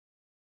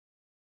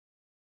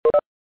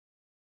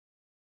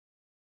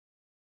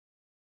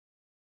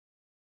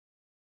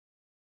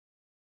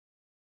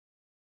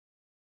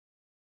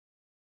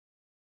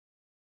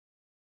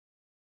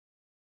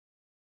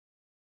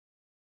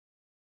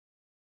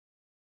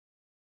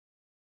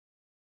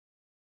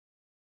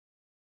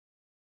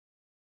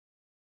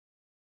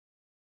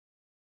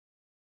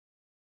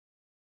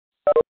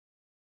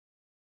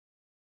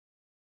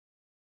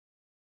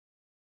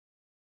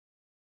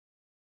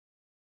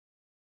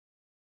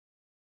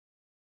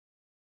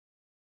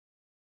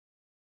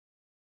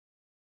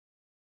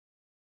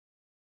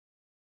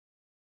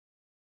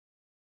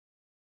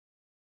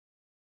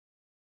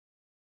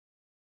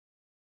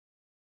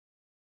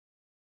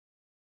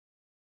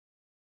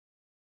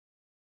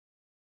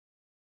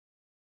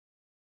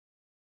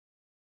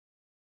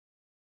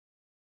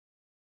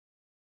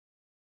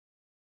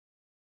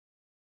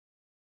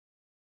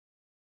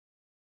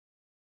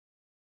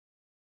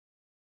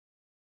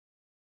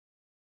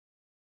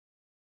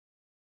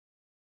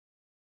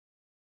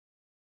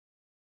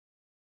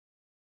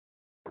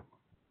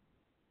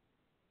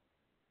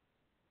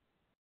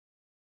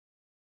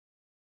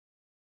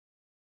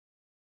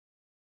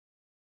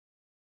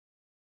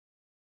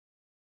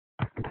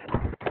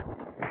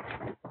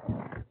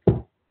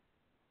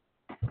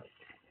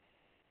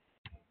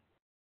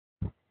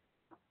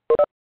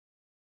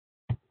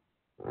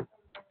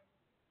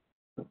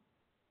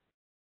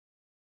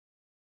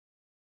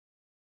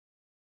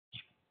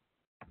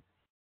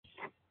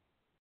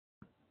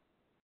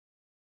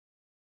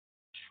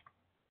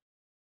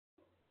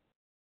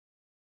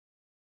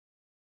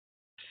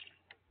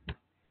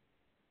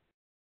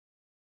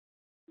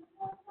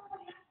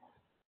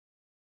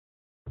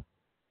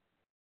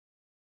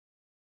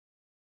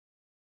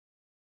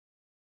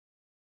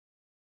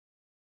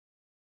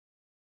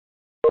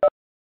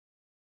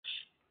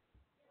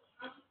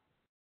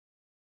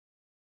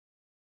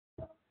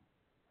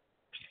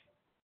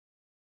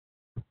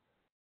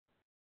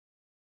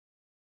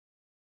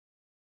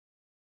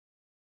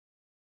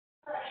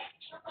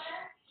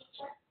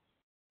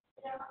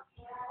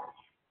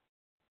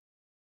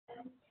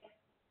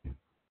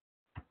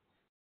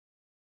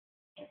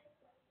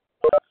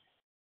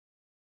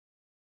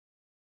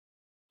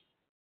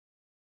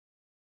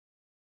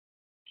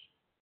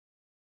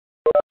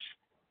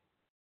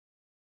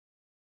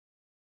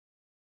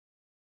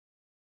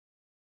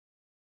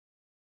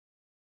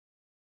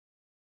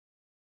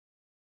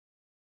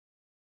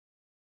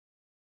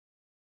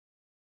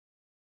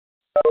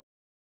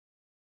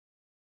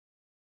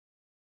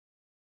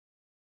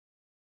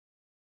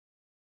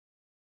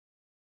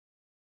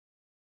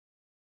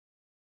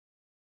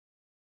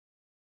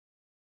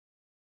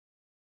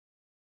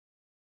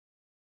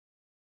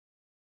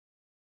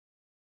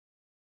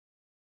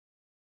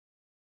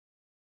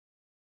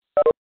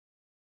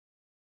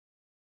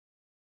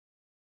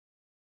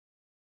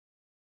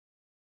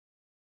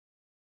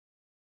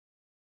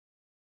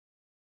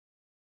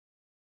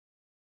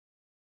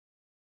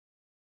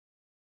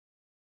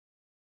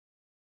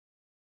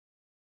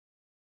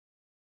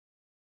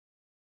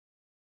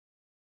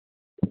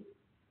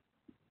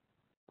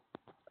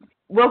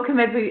Welcome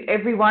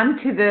everyone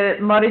to the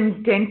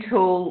Modern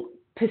Dental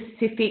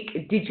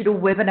Pacific digital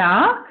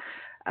webinar.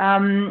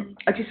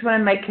 I just want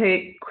to make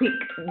a quick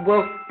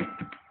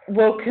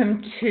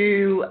welcome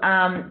to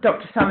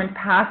Dr. Simon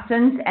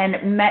Parsons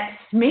and Matt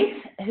Smith,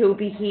 who will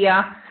be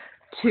here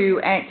to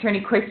answer any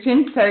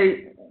questions. So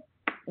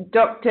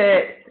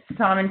Dr.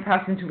 Simon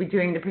Parsons will be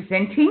doing the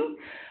presenting.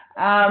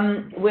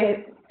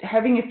 We're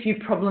having a few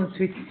problems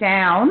with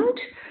sound.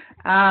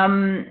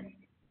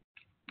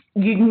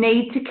 You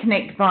need to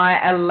connect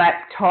via a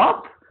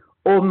laptop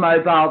or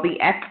mobile. The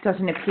app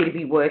doesn't appear to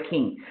be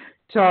working.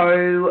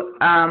 So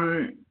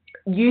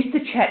use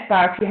the chat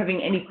bar if you're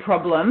having any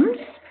problems,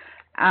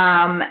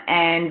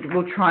 and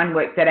we'll try and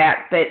work that out.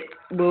 But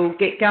we'll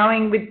get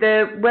going with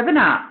the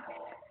webinar.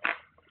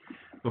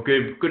 Well,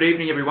 good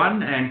evening,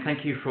 everyone, and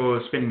thank you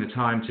for spending the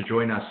time to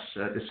join us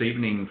this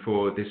evening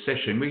for this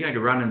session. We're going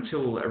to run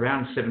until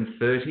around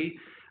 7:30.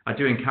 I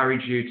do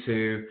encourage you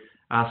to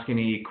ask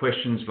any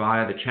questions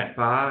via the chat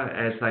bar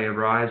as they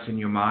arise in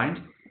your mind.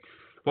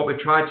 What we've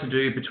tried to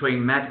do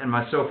between Matt and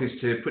myself is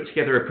to put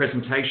together a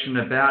presentation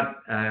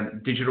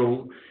about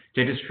digital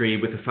dentistry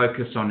with a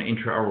focus on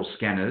intraoral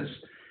scanners.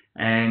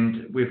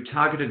 And we've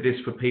targeted this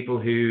for people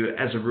who,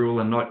 as a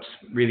rule, are not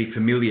really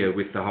familiar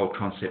with the whole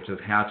concept of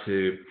how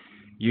to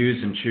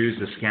use and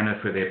choose a scanner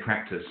for their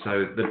practice.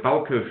 So the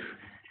bulk of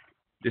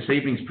this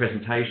evening's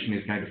presentation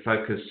is going to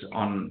focus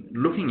on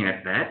looking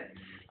at that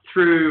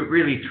through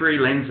really three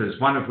lenses,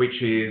 one of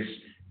which is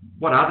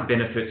what are the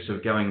benefits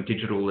of going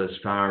digital as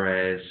far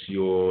as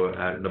your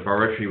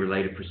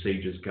laboratory-related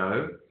procedures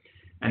go,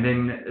 and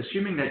then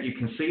assuming that you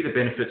can see the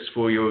benefits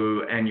for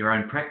you and your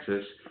own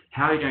practice,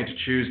 how are you going to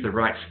choose the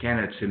right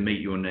scanner to meet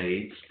your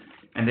needs,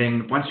 and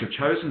then once you've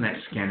chosen that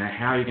scanner,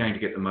 how are you going to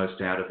get the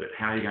most out of it,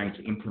 how are you going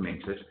to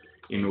implement it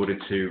in order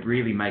to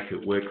really make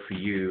it work for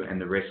you and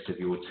the rest of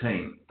your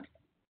team.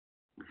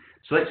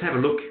 So let's have a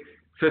look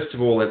first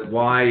of all at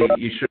why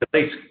you should at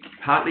least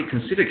partly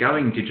consider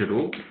going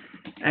digital.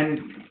 And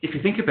if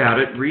you think about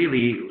it,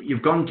 really,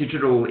 you've gone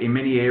digital in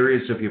many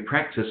areas of your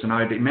practice, and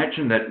I'd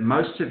imagine that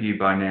most of you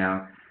by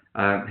now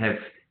have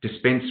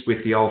dispensed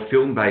with the old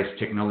film-based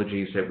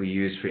technologies that we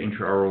use for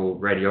intraoral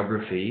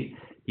radiography.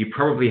 You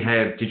probably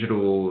have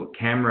digital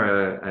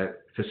camera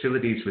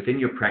facilities within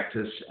your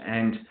practice,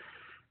 and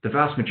the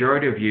vast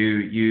majority of you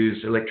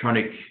use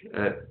electronic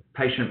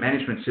patient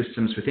management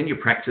systems within your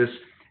practice,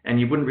 and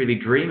you wouldn't really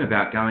dream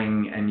about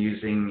going and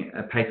using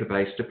a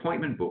paper-based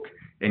appointment book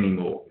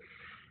anymore.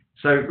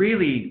 So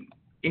really,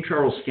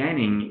 intraoral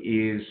scanning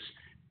is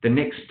the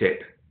next step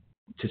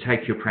to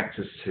take your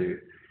practice to.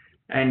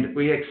 And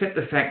we accept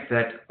the fact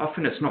that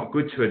often it's not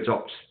good to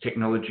adopt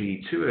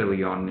technology too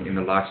early on in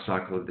the life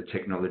cycle of the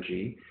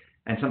technology,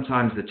 and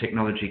sometimes the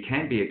technology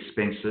can be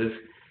expensive,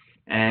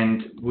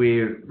 and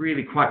we're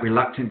really quite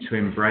reluctant to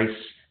embrace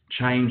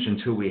change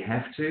until we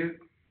have to.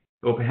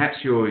 Or perhaps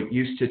you're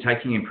used to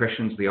taking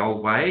impressions the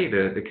old way,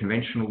 the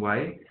conventional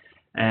way,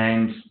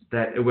 and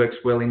that it works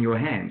well in your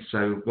hands.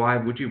 So why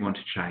would you want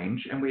to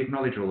change? And we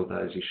acknowledge all of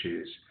those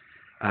issues.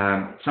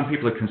 Some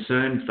people are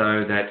concerned,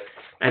 though, that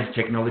as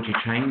technology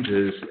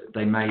changes,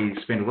 they may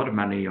spend a lot of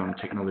money on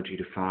technology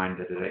to find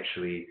that it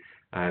actually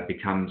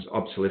becomes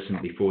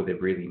obsolescent before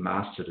they've really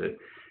mastered it.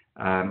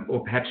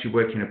 Or perhaps you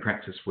work in a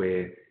practice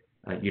where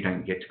you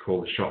don't get to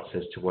call the shots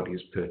as to what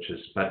is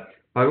purchased. But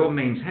by all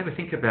means, have a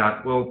think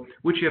about, well,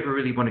 would you ever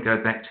really want to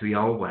go back to the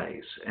old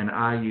ways? And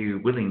are you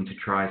willing to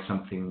try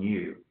something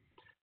new?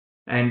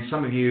 And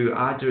some of you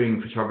are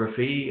doing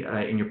photography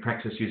in your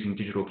practice using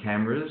digital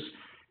cameras.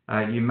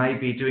 You may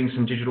be doing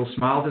some digital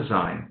smile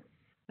design,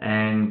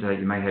 and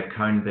you may have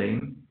cone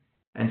beam.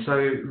 And so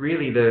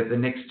really the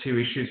next two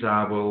issues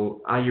are,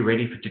 well, are you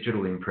ready for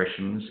digital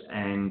impressions?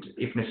 And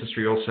if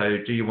necessary also,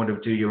 do you want to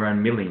do your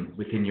own milling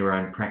within your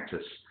own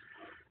practice?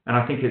 And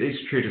I think it is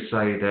true to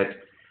say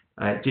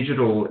that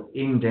digital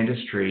in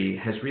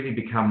dentistry has really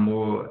become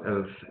more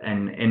of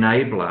an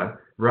enabler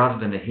rather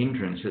than a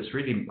hindrance. It's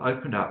really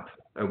opened up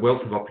a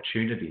wealth of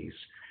opportunities.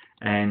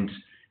 And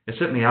it's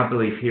certainly our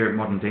belief here at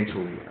Modern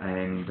Dental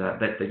and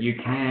that you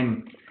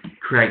can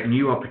create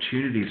new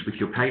opportunities with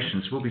your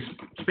patients. We'll be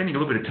spending a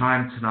little bit of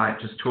time tonight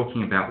just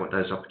talking about what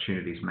those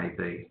opportunities may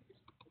be.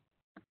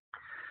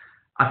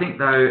 I think,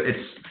 though,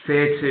 it's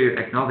fair to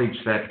acknowledge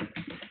that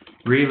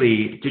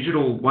really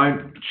digital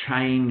won't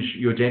change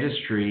your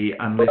dentistry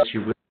unless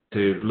you're willing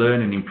to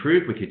learn and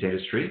improve with your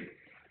dentistry,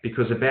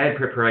 because a bad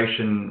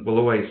preparation will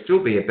always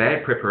still be a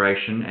bad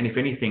preparation, and if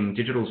anything,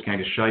 digital is going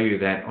to show you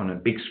that on a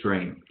big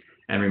screen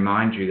and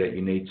remind you that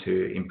you need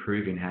to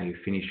improve in how you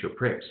finish your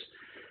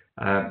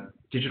preps.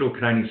 Digital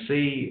can only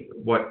see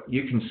what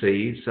you can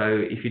see, so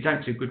if you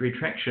don't do good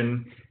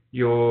retraction,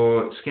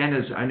 your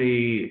scanner's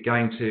only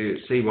going to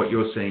see what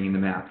you're seeing in the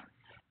mouth.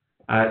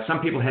 Some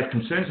people have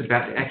concerns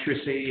about the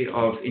accuracy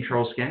of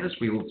intraoral scanners.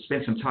 We will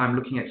spend some time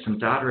looking at some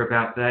data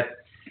about that.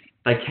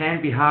 They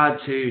can be hard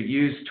to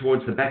use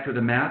towards the back of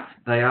the mouth.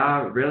 They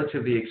are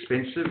relatively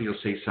expensive. You'll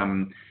see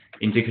some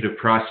indicative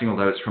pricing,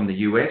 although it's from the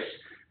US,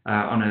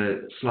 on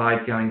a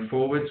slide going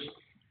forwards.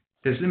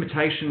 There's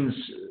limitations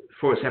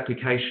for its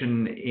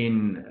application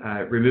in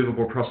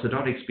removable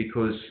prosthodontics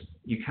because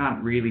you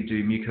can't really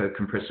do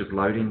mucocompressive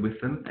loading with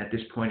them at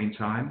this point in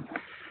time.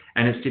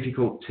 And it's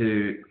difficult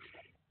to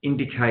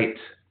indicate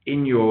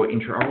in your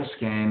intraoral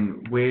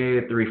scan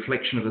where the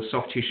reflection of the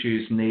soft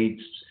tissues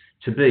needs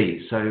to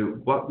be. So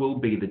what will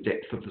be the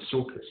depth of the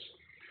sulcus?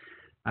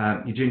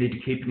 You do need to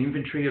keep an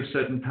inventory of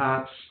certain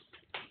parts.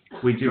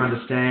 We do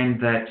understand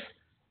that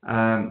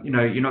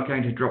you're not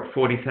going to drop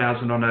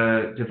 40,000 on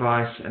a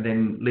device and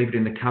then leave it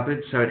in the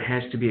cupboard, so it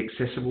has to be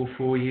accessible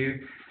for you,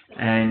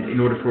 and in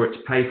order for it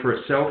to pay for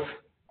itself.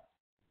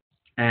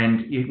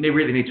 And you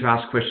really need to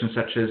ask questions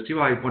such as,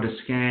 do I want to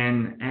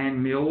scan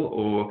and mill,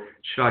 or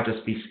should I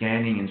just be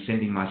scanning and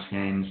sending my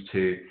scans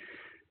to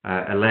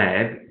a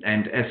lab?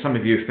 And as some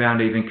of you have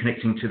found, even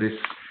connecting to this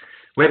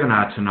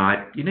webinar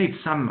tonight, you need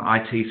some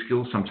IT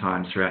skills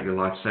sometimes throughout your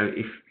life. So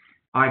if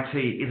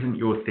IT isn't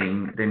your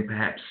thing, then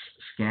perhaps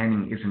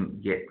scanning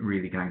isn't yet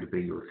really going to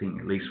be your thing,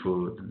 at least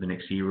for the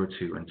next year or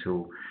two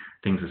until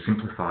things are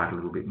simplified a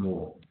little bit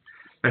more.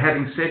 But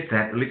having said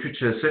that, the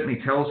literature certainly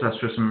tells us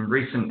through some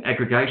recent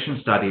aggregation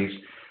studies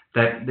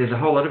that there's a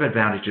whole lot of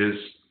advantages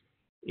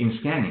in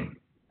scanning.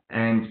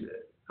 And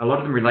a lot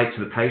of them relate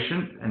to the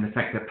patient and the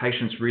fact that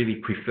patients really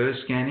prefer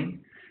scanning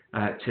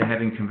to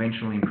having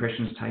conventional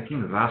impressions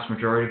taken the vast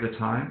majority of the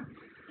time.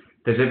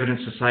 There's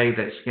evidence to say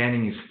that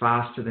scanning is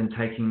faster than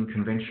taking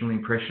conventional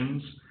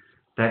impressions,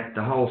 that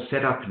the whole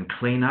setup and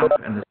cleanup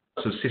and the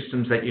sorts of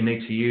systems that you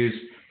need to use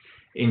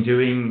in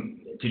doing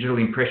digital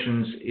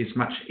impressions is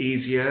much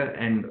easier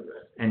and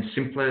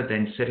simpler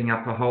than setting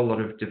up a whole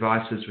lot of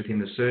devices within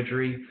the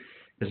surgery.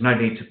 There's no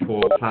need to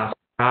pour plastic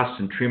casts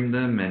and trim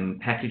them and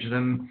package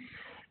them.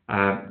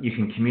 You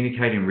can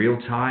communicate in real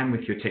time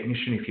with your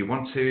technician if you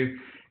want to,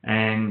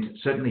 and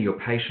certainly your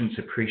patients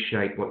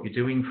appreciate what you're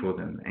doing for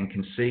them and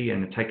can see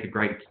and take a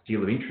great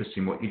deal of interest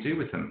in what you do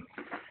with them.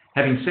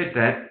 Having said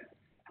that,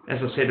 as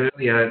I said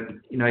earlier,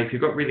 if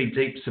you've got really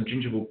deep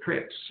subgingival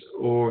preps,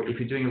 or if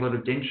you're doing a lot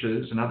of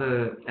dentures and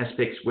other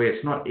aspects where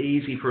it's not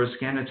easy for a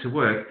scanner to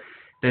work,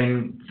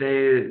 then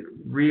there are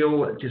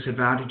real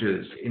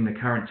disadvantages in the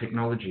current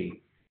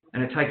technology.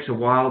 And it takes a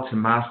while to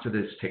master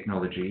this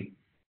technology,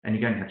 and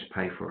you're going to have to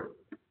pay for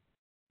it.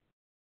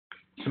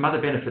 Some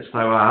other benefits,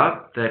 though,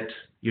 are that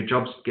your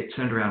jobs get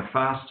turned around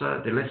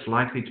faster. They're less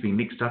likely to be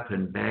mixed up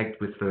and bagged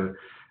with the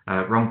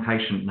wrong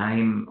patient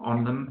name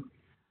on them.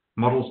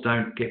 Models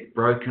don't get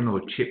broken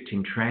or chipped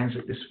in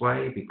transit this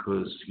way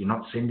because you're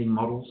not sending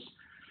models.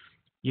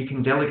 You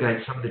can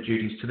delegate some of the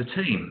duties to the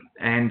team.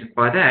 And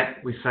by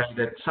that, we say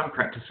that some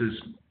practices,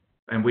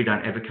 and we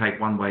don't advocate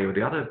one way or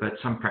the other, but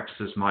some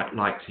practices might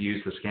like to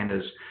use the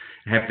scanners,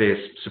 have their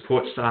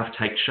support staff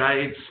take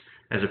shades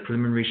as a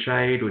preliminary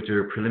shade or do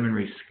a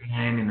preliminary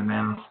scan in the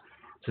mouth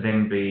to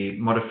then be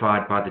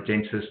modified by the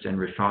dentist and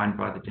refined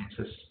by the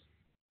dentist.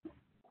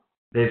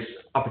 There's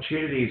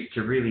opportunities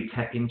to really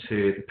tap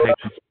into the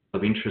patient's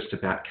of interest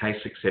about case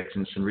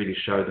acceptance and really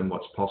show them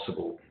what's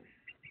possible.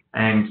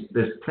 And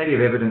there's plenty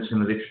of evidence in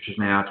the literature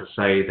now to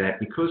say that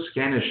because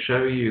scanners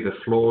show you the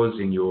flaws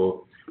in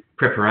your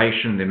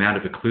preparation, the amount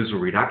of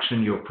occlusal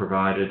reduction you've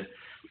provided,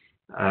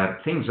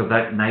 things of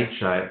that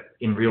nature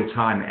in real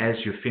time as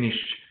you're finished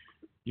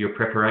your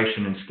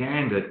preparation and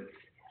scanned it,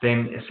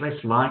 then it's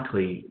less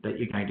likely that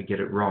you're going to get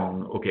it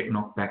wrong or get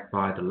knocked back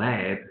by the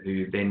lab,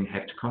 who then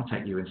have to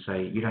contact you and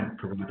say, you don't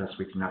provide us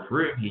with enough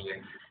room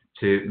here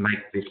to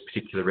make this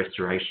particular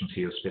restoration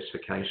to your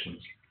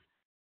specifications.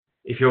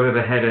 If you've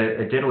ever had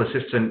a dental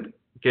assistant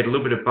get a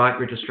little bit of bite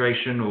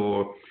registration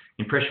or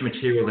impression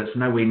material that's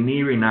nowhere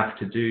near enough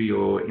to do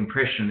your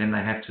impression, then they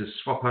have to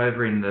swap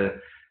over in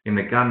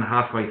the gun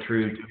halfway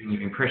through doing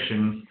your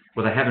impression,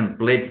 or they haven't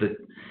bled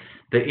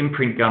the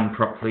imprint gun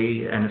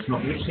properly and it's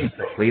not mixing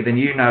properly, then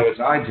you know, as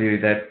I do,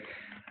 that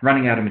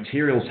running out of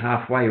materials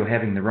halfway or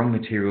having the wrong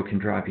material can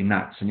drive you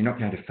nuts, and you're not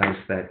going to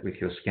face that with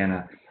your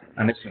scanner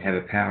unless you have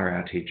a power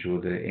outage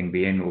or the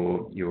NBN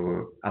or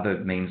your other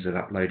means of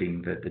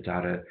uploading the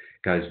data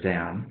goes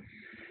down.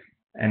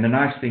 And the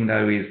nice thing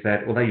though is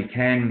that although you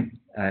can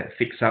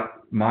fix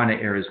up minor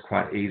errors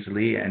quite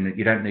easily, and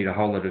you don't need a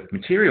whole lot of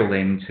material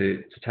then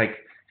to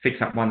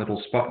fix up one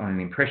little spot on an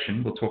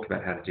impression, we'll talk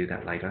about how to do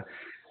that later,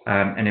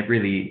 and it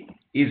really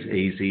is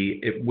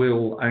easy. It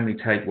will only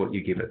take what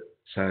you give it.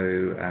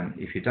 So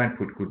if you don't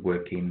put good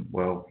work in,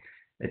 well,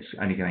 it's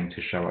only going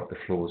to show up the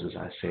flaws, as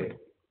I said.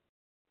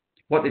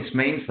 What this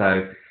means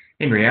though,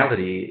 in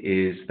reality,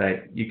 is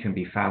that you can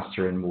be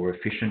faster and more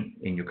efficient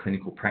in your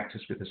clinical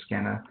practice with a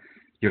scanner.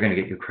 You're going to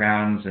get your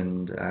crowns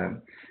and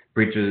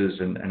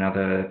bridges and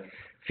other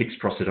fixed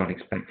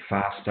prosthodontics back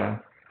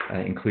faster,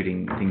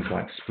 including things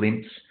like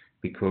splints,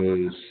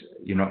 because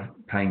you're not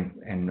paying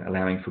and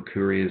allowing for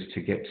couriers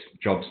to get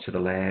jobs to the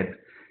lab,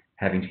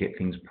 having to get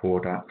things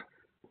poured up.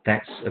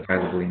 That's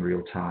available in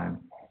real time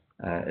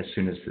as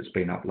soon as it's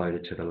been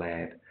uploaded to the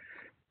lab.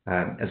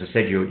 As I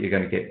said, you're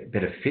going to get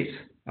better fit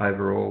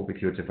overall with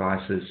your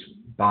devices,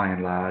 by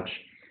and large.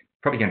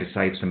 Probably going to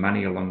save some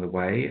money along the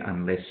way,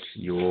 unless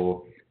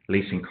your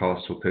leasing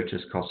costs or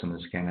purchase costs on the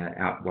scanner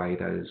outweigh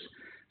those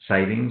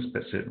savings,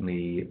 but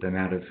certainly the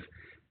amount of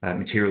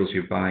materials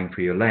you're buying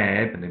for your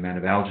lab and the amount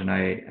of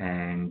alginate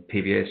and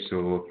PVS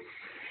or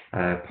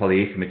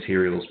polyether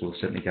materials will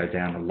certainly go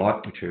down a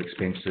lot, which are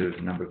expensive.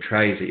 The number of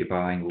trays that you're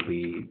buying will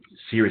be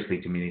seriously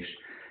diminished.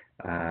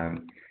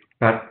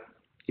 But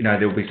you know,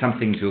 there will be some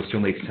things you'll still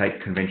need to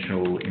take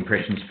conventional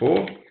impressions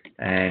for,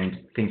 and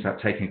things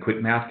like taking a quick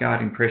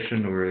mouthguard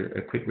impression or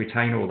a quick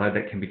retainer, although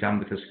that can be done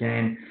with a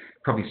scan,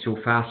 probably still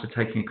faster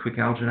taking a quick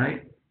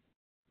alginate.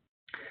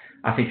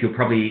 I think you'll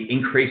probably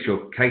increase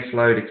your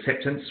caseload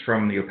acceptance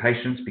from your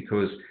patients,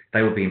 because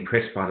they will be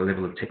impressed by the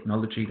level of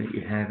technology that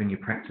you have in your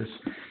practice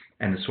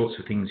and the sorts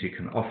of things you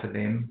can offer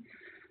them.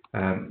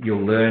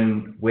 You'll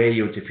learn where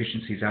your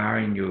deficiencies are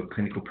in your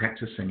clinical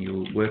practice and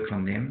you'll work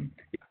on them.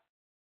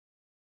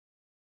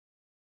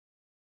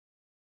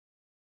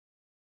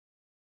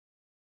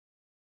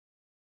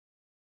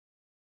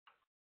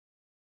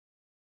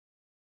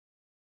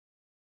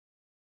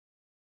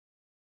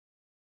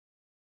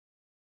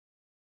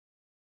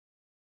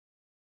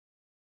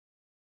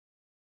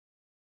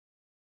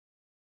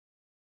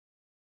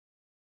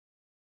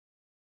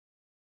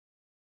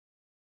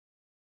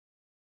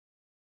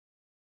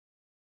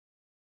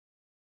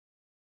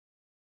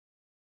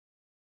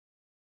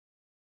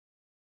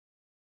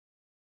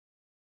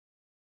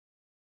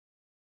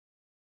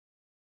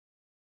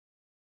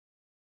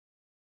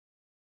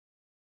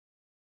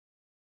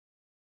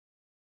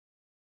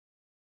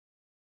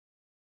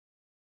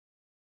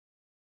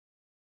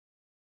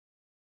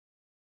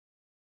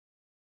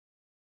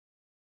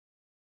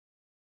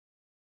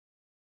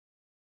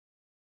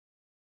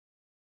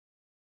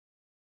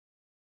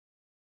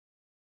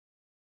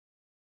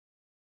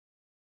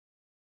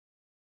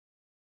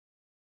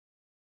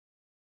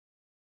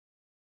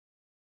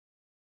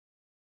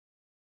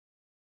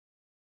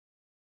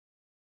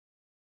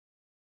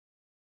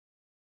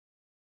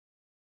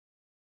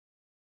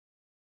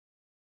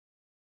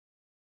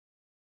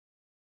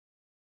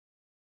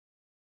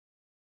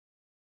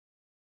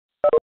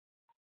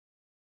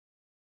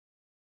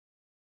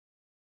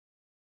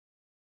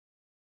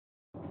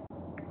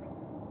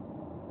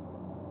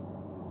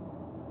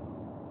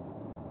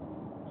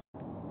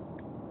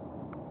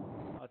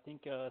 I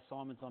think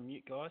Simon's on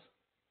mute, guys.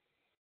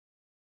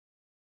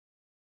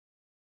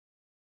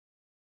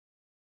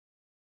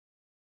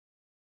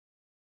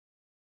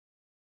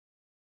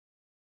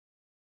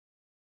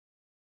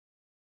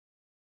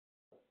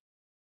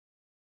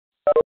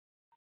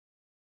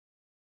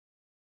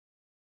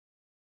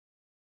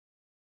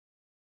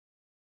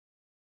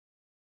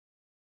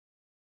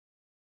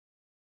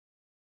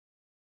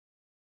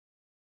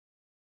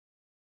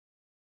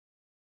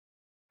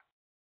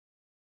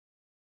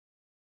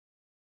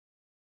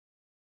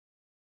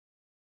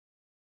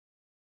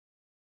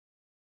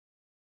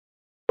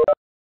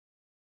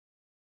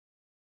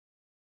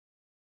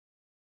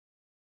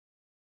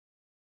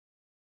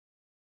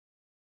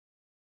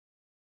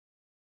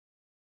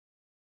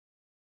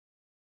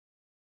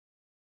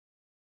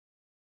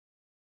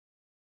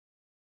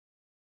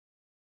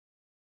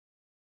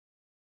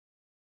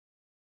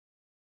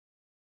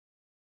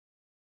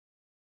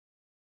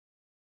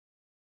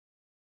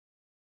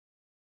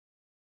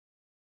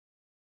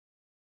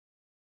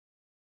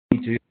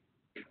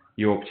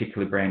 your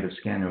particular brand of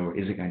scanner, or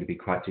is it going to be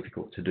quite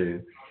difficult to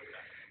do?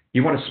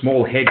 You want a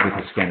small head with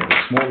a scanner.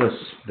 The smaller,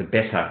 the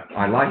better.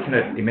 I liken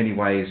it in many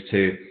ways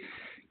to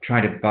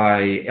trying to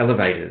buy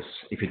elevators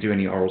if you do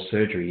any oral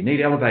surgery. You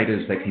need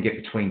elevators that can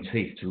get between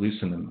teeth to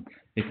loosen them.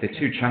 If they're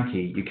too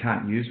chunky, you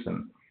can't use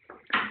them.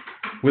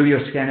 Will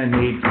your scanner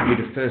need you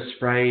to first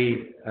spray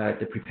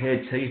the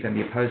prepared teeth and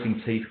the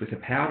opposing teeth with a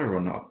powder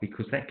or not?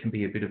 Because that can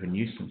be a bit of a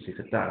nuisance if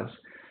it does.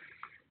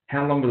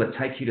 How long will it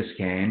take you to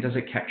scan? Does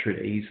it capture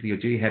it easily, or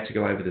do you have to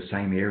go over the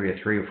same area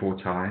 3 or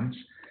 4 times?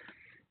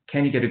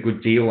 Can you get a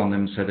good deal on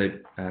them so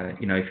that,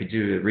 if you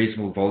do a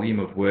reasonable volume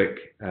of work,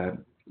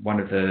 one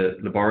of the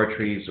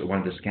laboratories or one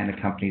of the scanner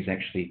companies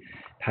actually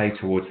pay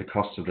towards the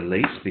cost of the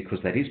lease, because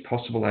that is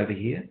possible over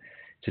here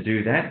to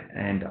do that,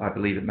 and I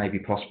believe it may be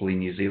possible in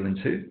New Zealand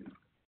too.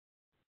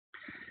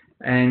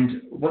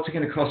 And what's it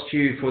going to cost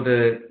you for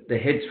the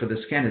heads for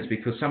the scanners?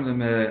 Because some of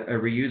them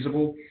are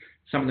reusable,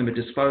 some of them are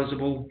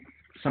disposable,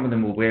 some of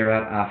them will wear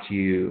out after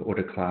you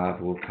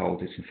autoclave or cold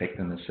disinfect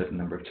them a certain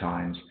number of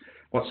times.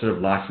 What sort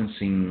of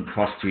licensing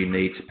cost do you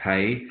need to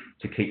pay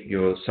to keep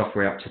your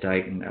software up to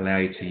date and allow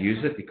you to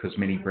use it? Because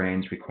many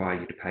brands require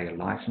you to pay a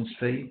license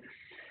fee.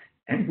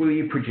 And will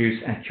you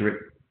produce accurate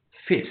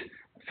fit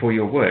for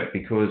your work?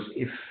 Because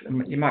if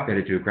you might be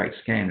able to do a great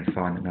scan and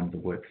find that none of the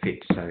work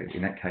fits. So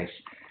in that case,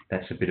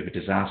 that's a bit of a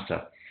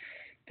disaster.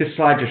 This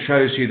slide just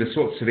shows you the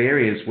sorts of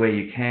areas where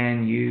you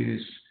can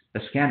use a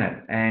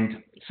scanner,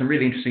 and some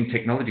really interesting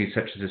technologies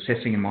such as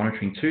assessing and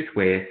monitoring tooth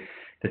wear.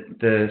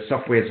 The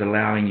software is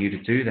allowing you to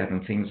do that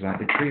on things like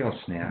the Trios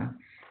now,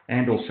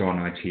 and also on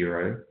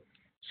iTero.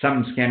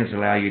 Some scanners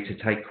allow you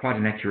to take quite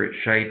an accurate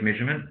shade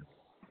measurement,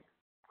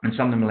 and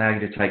some of them allow you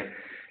to take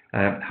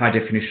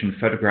high-definition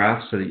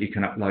photographs so that you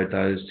can upload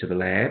those to the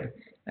lab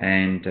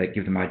and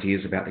give them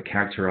ideas about the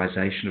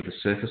characterization of the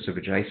surface of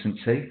adjacent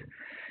teeth.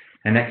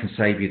 And that can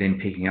save you then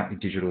picking up the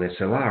digital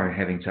SLR and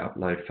having to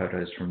upload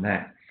photos from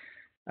that.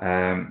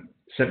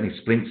 Certainly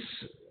splints,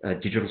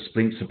 digital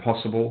splints are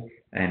possible,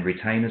 and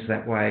retainers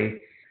that way.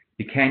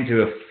 You can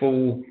do a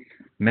full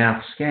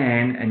mouth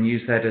scan and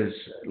use that as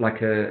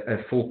like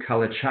a full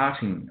color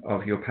charting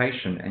of your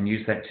patient, and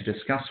use that to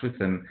discuss with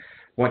them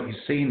what you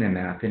see in their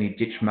mouth, any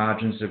ditch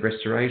margins of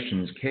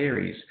restorations,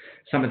 caries.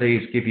 Some of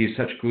these give you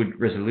such good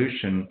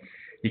resolution,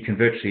 you can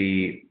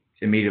virtually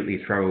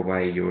immediately throw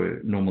away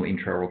your normal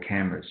intraoral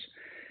cameras.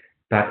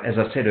 But as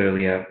I said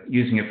earlier,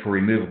 using it for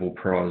removable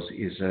pros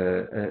is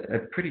a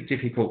pretty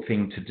difficult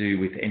thing to do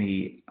with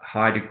any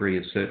high degree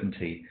of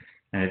certainty.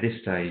 And at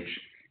this stage,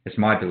 it's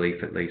my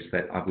belief at least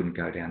that I wouldn't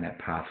go down that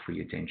path for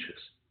your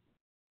dentures.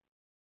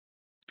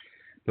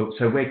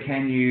 So where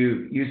can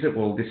you use it?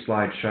 Well, this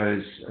slide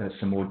shows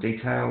some more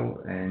detail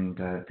and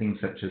things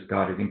such as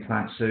guided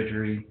implant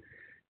surgery,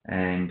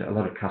 and a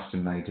lot of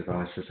custom-made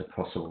devices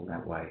are possible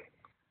that way.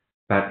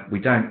 But we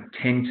don't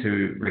tend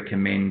to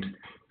recommend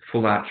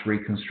full arch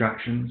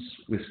reconstructions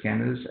with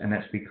scanners, and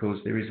that's because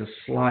there is a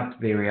slight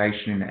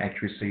variation in the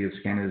accuracy of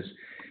scanners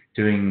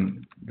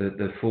doing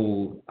the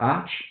full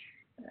arch,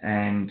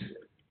 and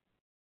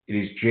it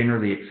is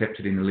generally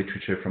accepted in the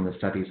literature from the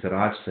studies that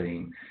I've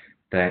seen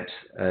that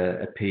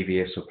a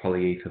PVS or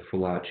polyether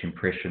full arch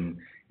impression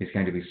is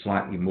going to be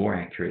slightly more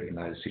accurate in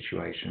those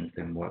situations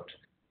than what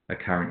a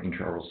current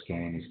intraoral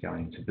scan is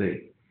going to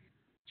be.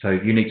 So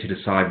you need to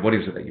decide what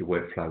is it that your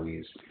workflow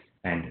is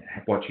and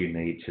what you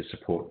need to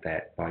support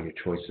that by your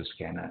choice of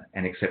scanner,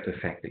 and accept the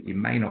fact that you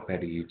may not be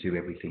able to do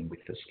everything with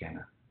the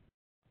scanner.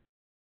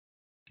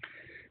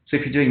 So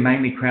if you're doing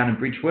mainly crown and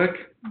bridge work,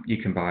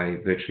 you can buy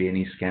virtually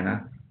any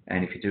scanner,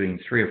 and if you're doing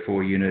 3 or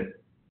 4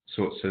 unit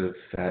sorts of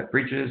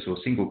bridges or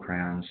single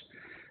crowns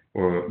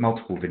or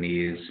multiple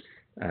veneers,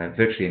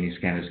 virtually any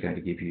scanner is going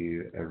to give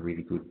you a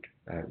really good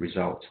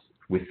result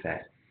with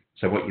that.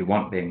 So what you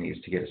want then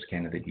is to get a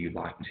scanner that you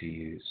like to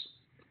use.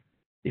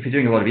 If you're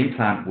doing a lot of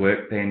implant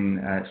work,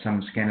 then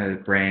some scanner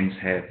brands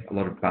have a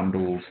lot of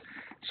bundled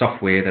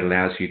software that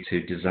allows you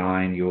to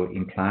design your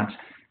implant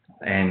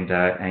and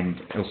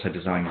also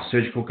design your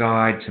surgical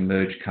guide to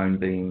merge cone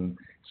beam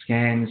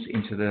scans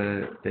into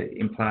the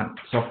implant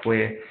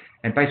software,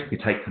 and basically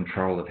take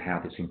control of how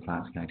this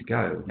implant is going to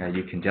go. Now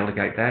you can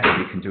delegate that, or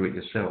you can do it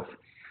yourself.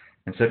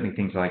 And certainly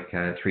things like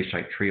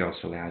 3Shape Trios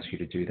allows you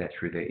to do that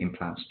through their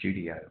implant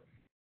studio.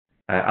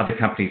 Other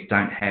companies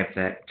don't have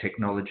that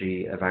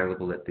technology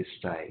available at this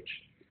stage.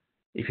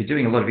 If you're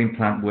doing a lot of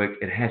implant work,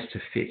 it has to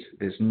fit.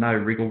 There's no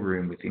wriggle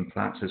room with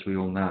implants, as we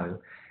all know.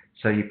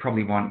 So you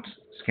probably want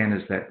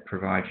scanners that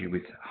provide you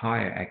with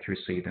higher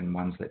accuracy than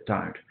ones that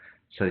don't,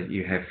 so that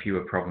you have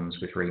fewer problems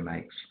with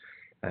remakes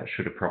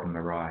should a problem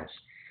arise.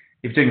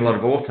 If you're doing a lot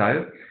of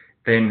ortho,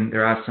 then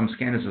there are some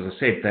scanners, as I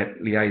said,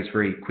 that liaise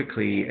very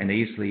quickly and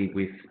easily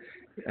with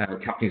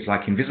companies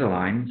like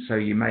Invisalign, so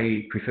you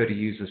may prefer to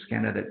use a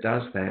scanner that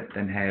does that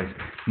than have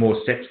more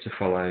steps to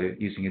follow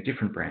using a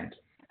different brand.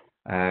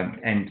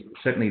 And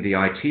certainly the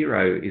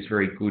iTero is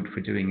very good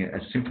for doing a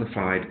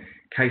simplified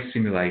case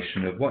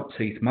simulation of what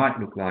teeth might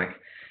look like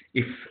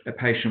if a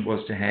patient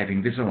was to have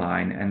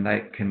Invisalign, and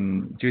they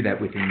can do that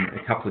within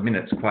a couple of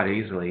minutes quite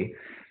easily.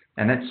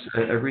 And that's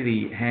a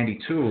really handy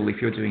tool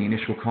if you're doing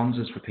initial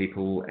conses for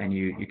people and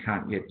you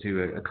can't yet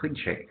do a clean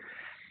check.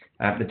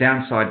 The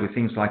downside with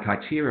things like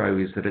iTero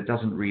is that it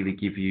doesn't really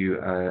give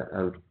you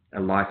an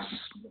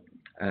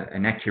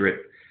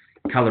accurate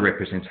colour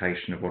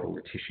representation of what all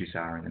the tissues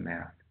are in the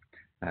mouth,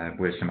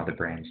 whereas some other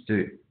brands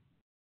do.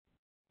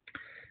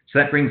 So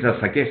that brings us,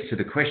 I guess, to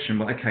the question,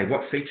 well, okay,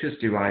 what features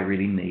do I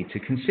really need to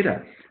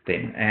consider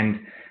then?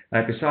 And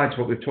besides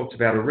what we've talked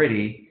about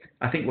already,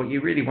 I think what you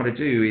really want to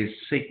do is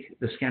seek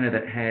the scanner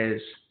that has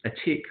a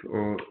tick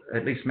or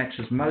at least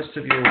matches most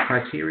of your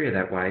criteria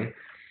that way.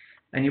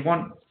 And you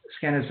want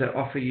scanners that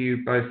offer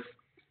you both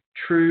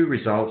true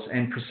results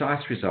and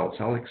precise results.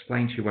 I'll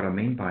explain to you what I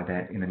mean by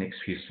that in the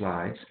next few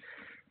slides.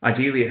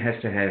 Ideally, it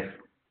has to have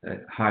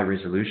high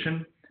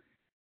resolution.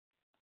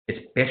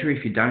 It's better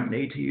if you don't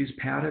need to use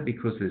powder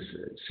because there's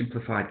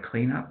simplified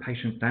cleanup.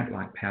 Patients don't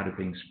like powder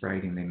being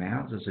sprayed in their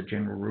mouths as a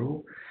general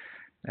rule.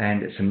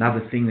 And it's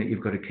another thing that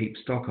you've got to keep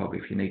stock of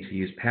if you need to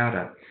use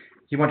powder.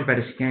 You want to be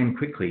able to scan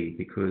quickly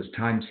because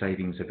time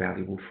savings are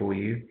valuable for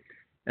you.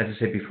 As I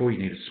said before, you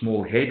need a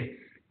small head,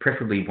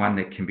 preferably one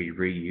that can be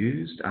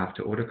reused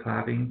after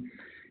autoclaving.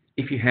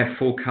 If you have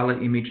full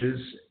color images,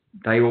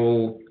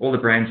 all the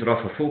brands that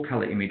offer full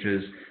color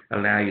images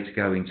allow you to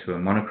go into a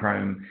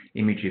monochrome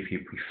image if you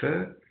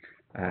prefer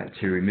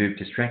to remove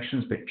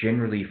distractions, but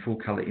generally full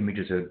color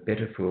images are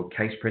better for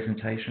case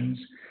presentations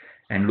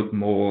and look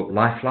more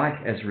lifelike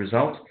as a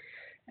result.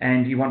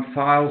 And you want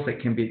files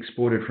that can be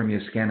exported from your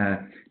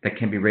scanner that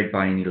can be read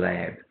by any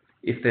lab.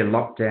 If they're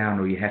locked down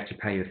or you have to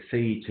pay a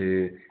fee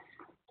to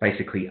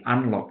basically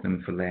unlock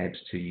them for labs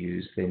to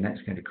use, then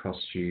that's going to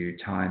cost you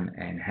time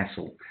and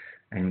hassle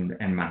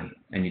and money,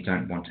 and you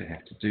don't want to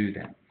have to do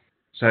that.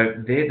 So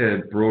they're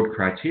the broad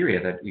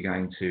criteria that you're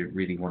going to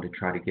really want to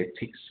try to get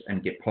ticks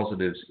and get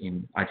positives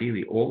in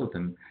ideally all of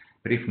them,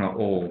 but if not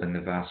all, then the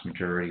vast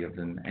majority of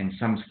them. And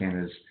some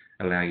scanners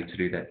allow you to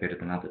do that better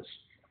than others.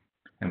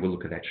 And we'll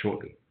look at that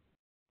shortly.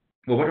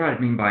 Well, what do I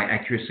mean by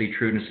accuracy,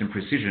 trueness, and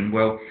precision?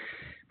 Well,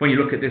 when you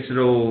look at this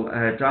little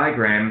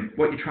diagram,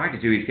 what you're trying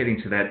to do is get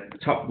into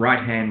that top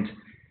right-hand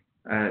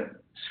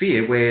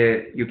sphere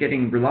where you're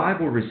getting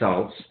reliable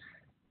results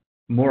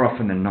more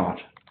often than not,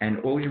 and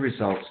all your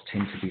results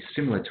tend to be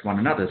similar to one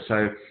another.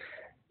 So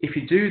if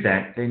you do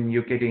that, then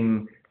you're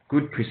getting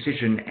good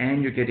precision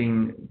and you're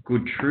getting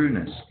good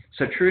trueness.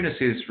 So trueness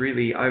is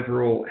really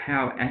overall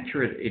how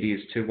accurate it is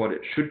to what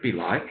it should be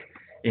like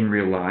in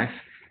real life,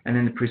 and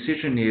then the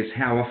precision is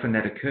how often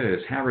that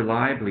occurs. How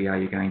reliably are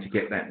you going to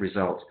get that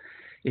result?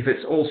 If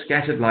it's all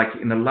scattered like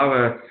in the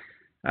lower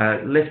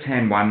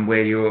left-hand one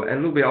where you're a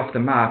little bit off the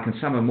mark and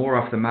some are more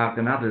off the mark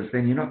than others,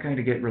 then you're not going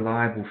to get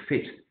reliable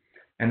fit.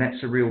 And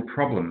that's a real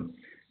problem.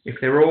 If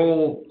they're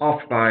all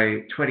off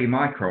by 20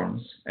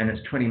 microns and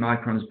it's 20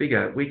 microns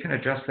bigger, we can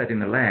adjust that in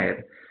the lab.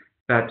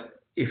 But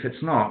if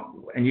it's not,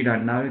 and you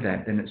don't know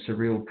that, then it's a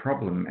real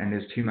problem and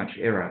there's too much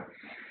error.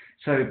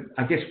 So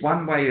I guess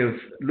one way of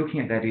looking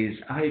at that is,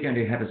 are you going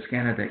to have a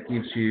scanner that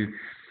gives you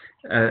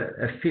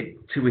a fit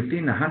to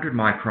within 100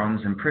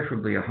 microns and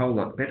preferably a whole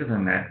lot better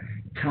than that,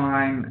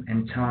 time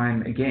and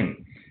time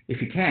again?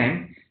 If you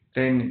can,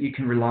 then you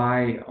can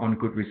rely on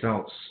good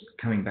results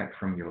coming back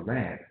from your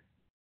lab.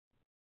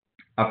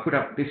 I put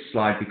up this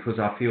slide because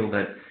I feel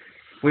that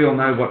we all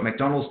know what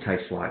McDonald's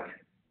tastes like,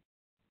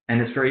 and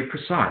it's very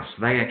precise.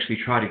 They actually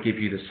try to give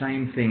you the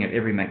same thing at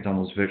every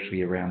McDonald's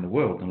virtually around the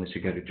world. Unless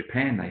you go to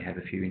Japan, they have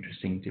a few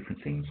interesting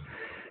different things,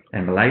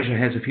 and Malaysia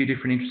has a few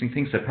different interesting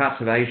things. So parts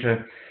of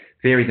Asia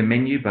vary the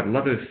menu, but a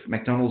lot of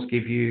McDonald's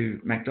give you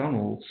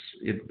McDonald's.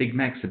 Big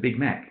Mac's a Big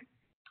Mac.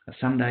 A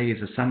sundae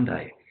is a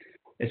sundae.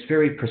 It's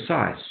very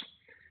precise.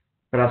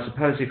 But I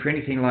suppose if you're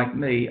anything like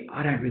me,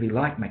 I don't really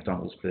like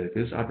McDonald's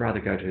burgers. I'd rather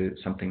go to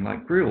something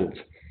like Grilled,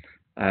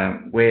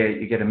 where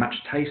you get a much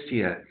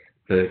tastier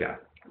burger,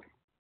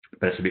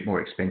 but it's a bit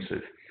more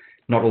expensive.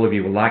 Not all of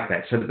you will like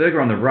that. So the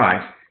burger on the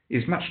right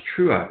is much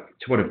truer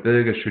to what a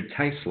burger should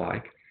taste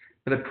like.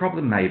 But the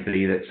problem may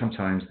be that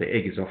sometimes the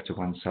egg is off to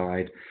one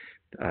side.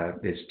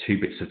 There's 2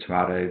 bits of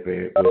tomato,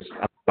 whereas other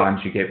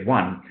times you get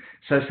 1.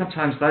 So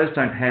sometimes those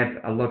don't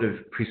have a lot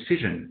of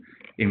precision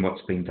in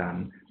what's been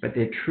done, but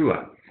they're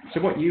truer.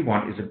 So what you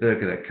want is a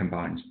burger that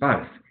combines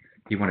both.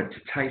 You want it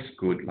to taste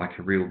good like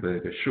a real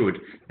burger should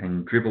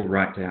and dribble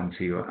right down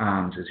to your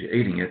arms as you're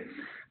eating it,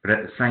 but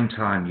at the same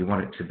time you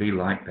want it to be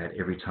like that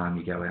every time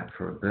you go out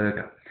for a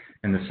burger.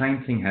 And the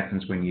same thing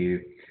happens when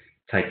you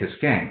take a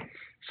scan.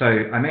 So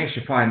I managed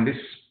to find this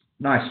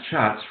nice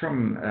charts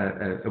from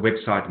a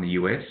website in the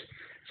US.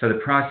 So the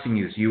pricing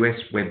is US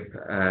web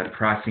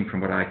pricing from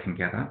what I can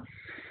gather.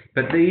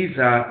 But these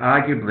are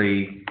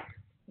arguably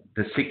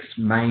the 6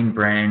 main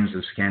brands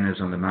of scanners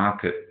on the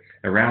market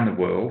around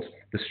the world.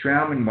 The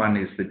Straumann one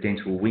is the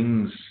Dental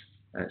Wings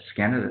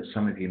scanner that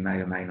some of you may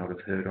or may not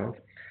have heard of.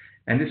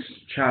 And this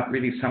chart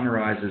really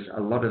summarizes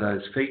a lot of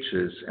those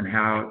features and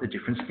how the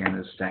different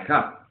scanners stack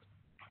up.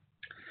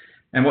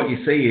 And what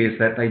you see is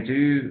that they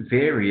do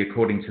vary,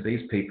 according to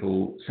these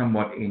people,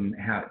 somewhat in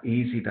how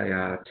easy they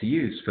are to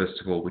use, first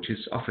of all, which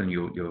is often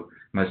your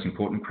most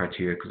important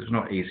criteria, because if it's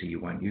not easy, you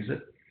won't use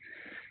it.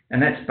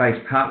 And that's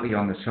based partly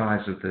on the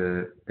size of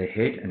the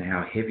head and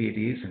how heavy it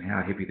is and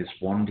how heavy this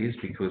wand is,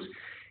 because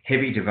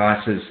heavy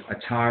devices are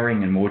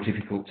tiring and more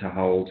difficult to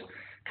hold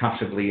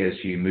comfortably as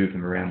you move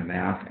them around the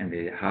mouth, and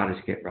they're harder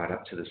to get right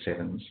up to the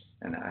 7s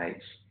and the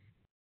 8s.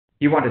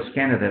 You want a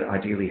scanner that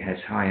ideally has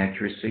high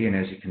accuracy, and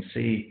as you can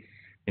see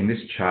in this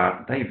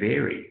chart, they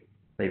vary.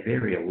 They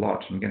vary a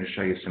lot. I'm going to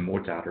show you some more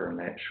data on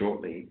that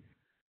shortly.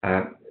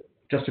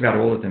 Just about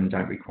all of them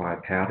don't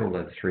require powder,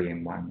 although the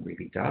 3M one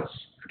really does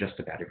for just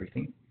about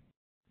everything.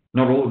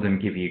 Not all of them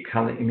give you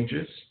colour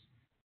images.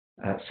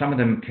 Some of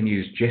them can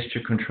use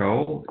gesture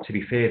control. To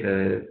be fair,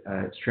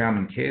 the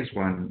Straumann Cares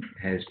one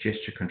has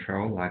gesture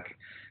control, like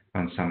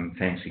on some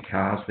fancy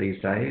cars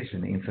these days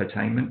in the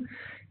infotainment.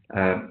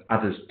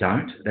 Others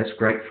don't. That's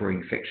great for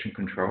infection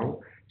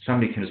control.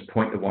 Somebody can just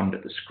point the wand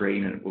at the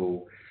screen and it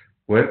will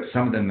work.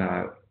 Some of them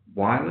are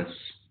wireless.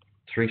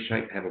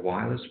 3Shape have a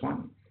wireless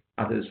one.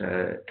 Others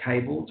are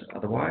cabled.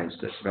 Otherwise,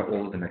 just about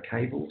all of them are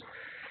cabled.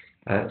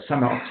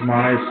 Some are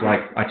optimized,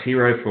 like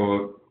iTero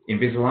for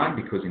Invisalign,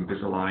 because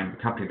Invisalign,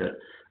 the company that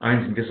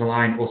owns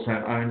Invisalign, also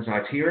owns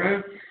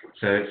iTero.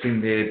 So it's in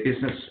their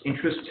business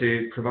interest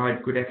to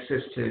provide good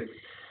access to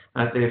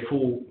their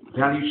full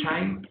value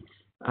chain.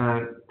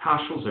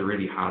 Partials are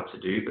really hard to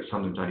do, but some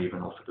of them don't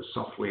even offer the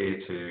software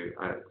to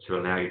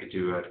allow you to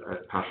do a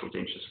partial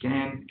denture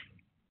scan.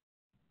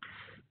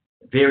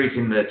 Varies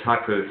in the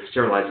type of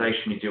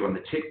sterilisation you do on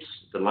the tips,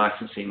 the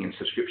licensing and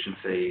subscription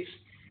fees,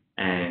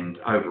 and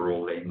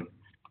overall then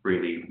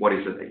really what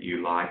is it that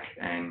you like.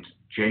 And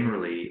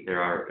generally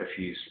there are a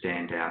few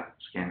standout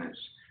scanners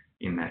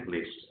in that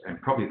list,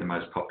 and probably the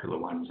most popular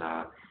ones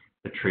are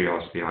the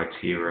Trios, the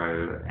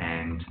iTero,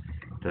 and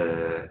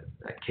the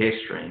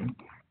Carestream.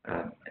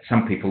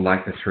 Some people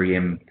like the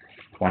 3M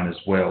one as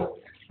well.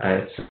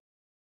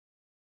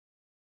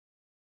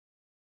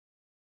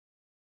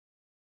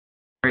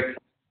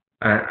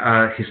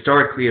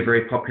 Historically a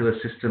very popular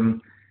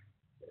system,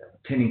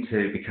 tending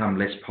to become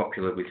less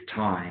popular with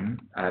time,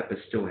 but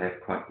still have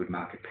quite good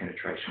market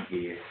penetration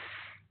here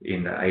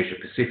in the Asia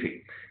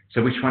Pacific.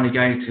 So which one you're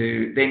going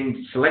to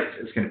then select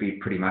is going to be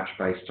pretty much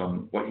based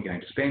on what you're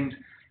going to spend,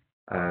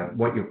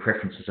 what your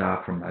preferences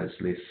are from those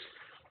lists,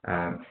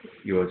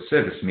 your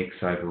service mix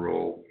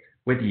overall,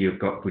 whether you've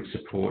got good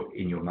support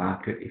in your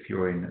market. If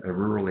you're in a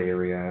rural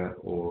area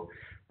or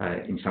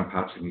in some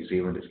parts of New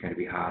Zealand, it's going to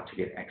be hard to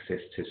get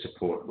access to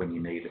support when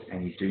you need it,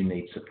 and you do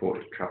need support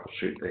to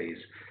troubleshoot these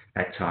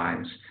at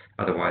times.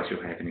 Otherwise,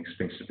 you'll have an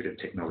expensive bit of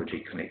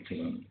technology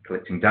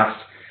collecting dust.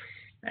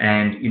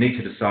 And you need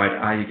to decide,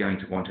 are you going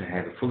to want to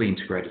have a fully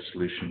integrated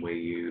solution where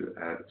you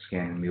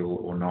scan and mill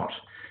or not?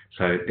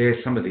 So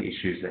there's some of the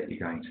issues that you're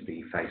going to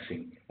be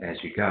facing as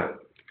you go.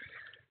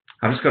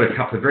 I've just got a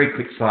couple of very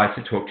quick slides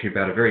to talk to you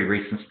about a very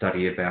recent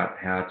study about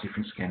how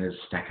different scanners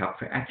stack up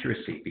for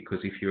accuracy, because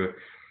if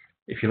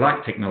you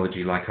like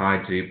technology like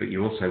I do, but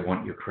you also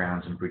want your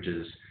crowns and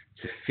bridges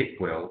to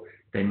fit well,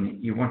 then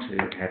you want to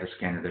have a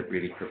scanner that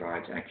really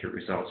provides accurate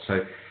results.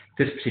 So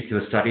this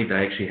particular study,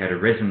 they actually had a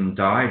resin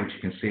dye, which you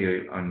can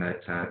see on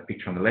that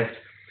picture on the left,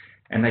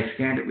 and they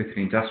scanned it with an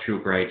industrial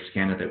grade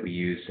scanner that we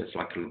use as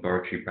like a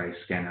laboratory based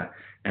scanner,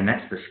 and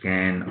that's the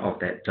scan of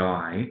that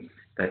dye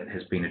that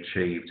has been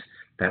achieved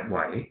that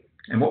way.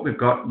 And what we've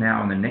got now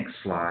on the next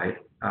slide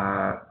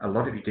are a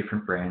lot of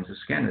different brands of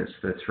scanners.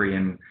 The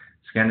 3M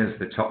scanners,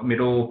 the top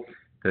middle,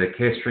 the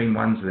Carestream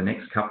ones are the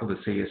next couple, the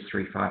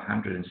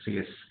CS3500 and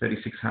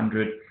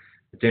CS3600,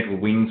 the Dental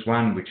Wings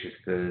one, which is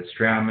the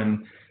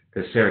Straumann,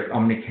 the Ceric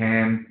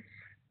Omnicam,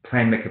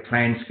 Planmeca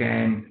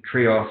PlanScan,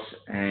 Trios,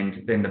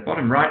 and then the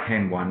bottom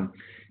right-hand one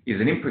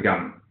is an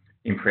Improgum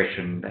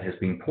impression that has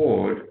been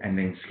poured and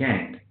then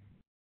scanned.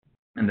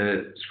 And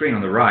the screen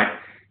on the right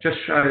just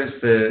shows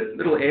the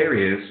little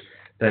areas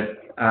that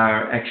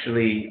are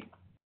actually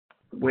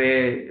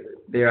where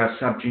there are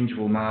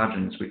subgingival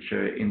margins, which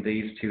are in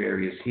these two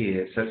areas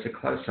here. So it's a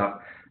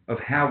close-up of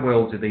how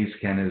well do these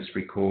scanners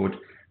record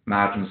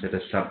margins that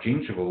are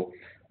subgingival.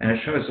 And it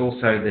shows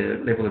also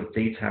the level of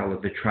detail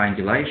of the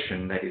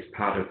triangulation that is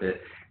part of the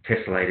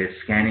tessellated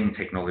scanning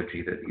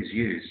technology that is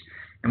used.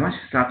 And once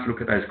you start to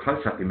look at those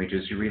close-up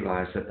images, you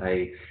realize that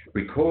they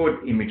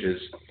record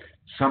images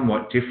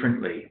somewhat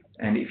differently.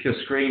 And if your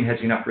screen has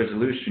enough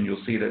resolution,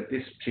 you'll see that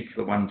this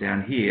particular one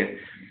down here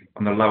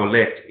on the lower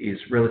left is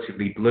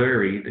relatively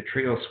blurry. The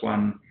Trios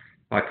one,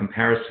 by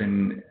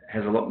comparison,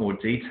 has a lot more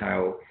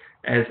detail,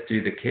 as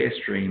do the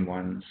Carestream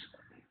ones.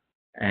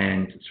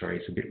 And sorry,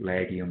 it's a bit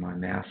laggy on my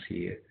mouse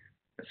here.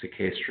 That's a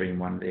Carestream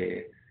one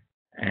there.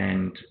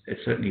 And it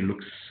certainly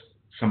looks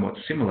somewhat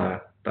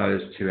similar,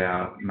 those to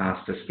our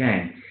master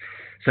scan.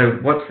 So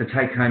what's the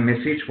take-home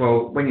message?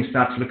 Well, when you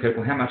start to look at,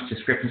 well, how much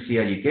discrepancy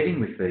are you getting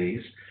with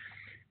these?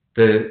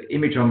 The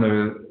image on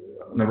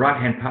the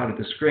right-hand part of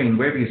the screen,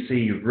 wherever you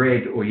see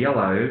red or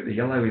yellow, the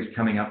yellow is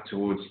coming up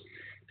towards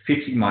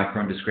 50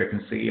 micron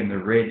discrepancy, and the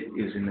red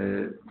is in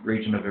the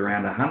region of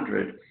around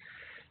 100.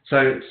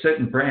 So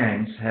certain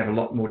brands have a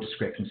lot more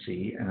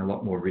discrepancy and a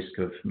lot more risk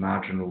of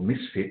marginal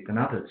misfit than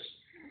others.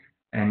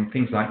 And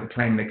things like the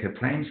Planmeca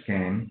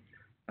PlanScan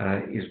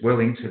is well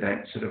into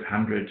that sort of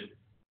 100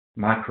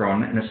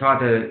 micron, and it's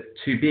either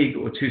too big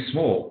or too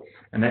small,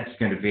 and that's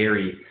going to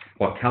vary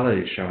what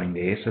colour is showing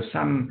there. So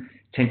some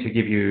tend to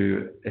give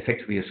you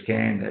effectively a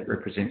scan that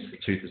represents the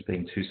tooth as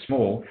being too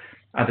small.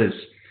 Others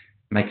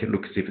make it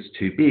look as if it's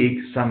too big.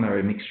 Some are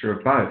a mixture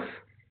of both,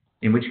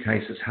 in which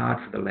case it's hard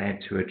for the lab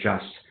to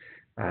adjust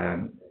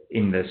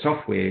in the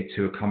software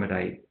to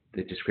accommodate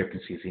the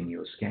discrepancies in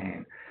your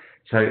scan.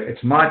 So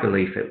it's my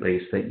belief, at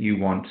least, that you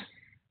want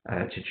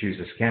to choose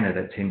a scanner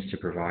that tends to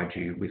provide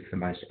you with the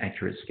most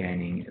accurate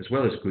scanning as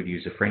well as good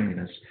user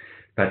friendliness.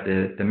 But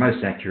the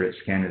most accurate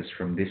scanners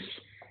from this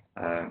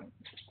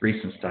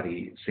recent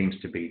study seems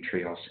to be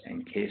Trios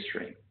and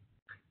Carestream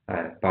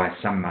by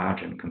some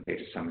margin compared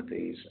to some of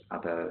these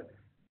other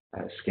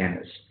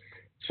scanners.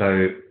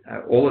 So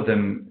all of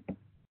them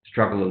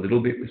struggle a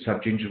little bit with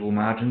subgingival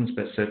margins,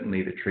 but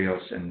certainly the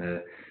Trios and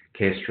the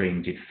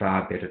Carestream did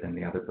far better than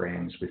the other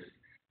brands with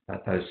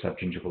those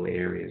subgingival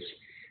areas,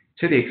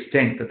 to the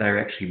extent that they're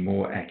actually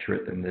more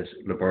accurate than this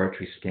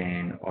laboratory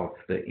scan of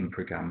the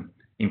infragum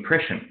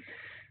impression,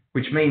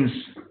 which means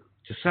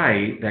to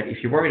say that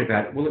if you're worried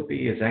about will it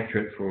be as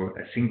accurate for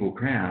a single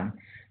crown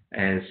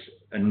as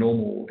a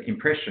normal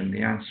impression,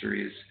 the answer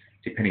is,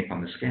 depending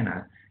upon the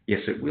scanner,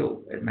 yes, it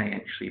will. It may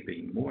actually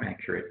be more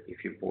accurate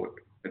if you bought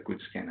a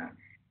good scanner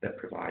that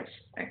provides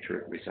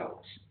accurate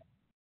results.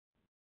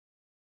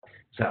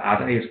 So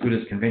are they as good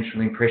as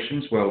conventional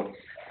impressions? Well,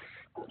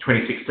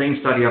 2016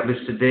 study I've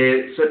listed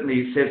there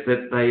certainly says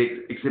that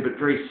they exhibit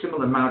very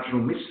similar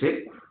marginal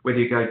misfit, whether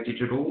you go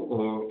digital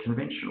or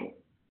conventional.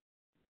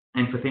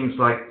 And for things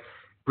like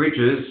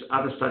bridges,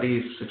 other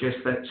studies suggest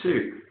that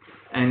too.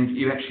 And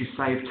you actually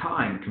save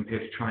time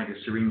compared to trying to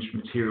syringe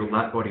material,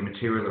 light body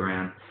material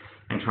around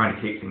and trying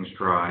to keep things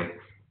dry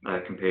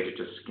compared to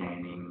just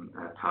scanning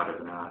part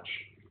of an arch.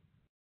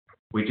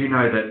 We do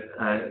know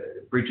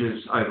that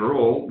bridges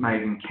overall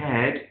made in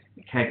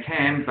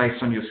CAD-CAM,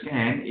 based on your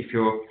scan, if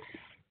you're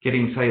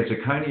getting, say, a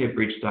zirconia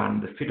bridge done,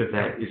 the fit of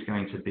that is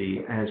going to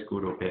be as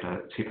good or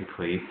better,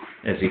 typically,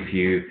 as if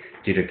you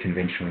did a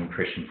conventional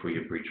impression for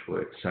your bridge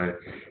work. So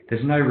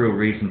there's no real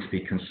reason to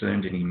be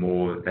concerned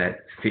anymore that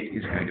fit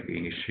is going to be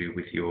an issue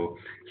with your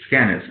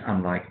scanners,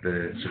 unlike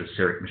the sort of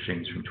CEREC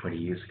machines from 20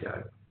 years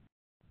ago.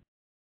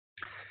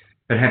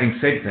 But having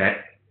said that,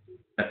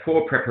 a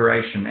poor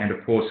preparation and a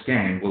poor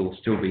scan will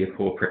still be a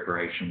poor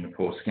preparation and a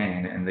poor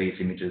scan, and these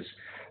images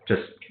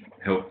just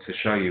help to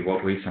show you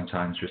what we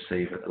sometimes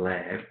receive at the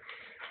lab.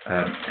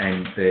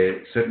 And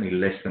they're certainly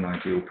less than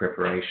ideal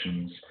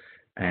preparations,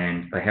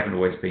 and they haven't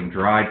always been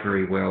dried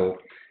very well,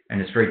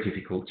 and it's very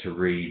difficult to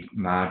read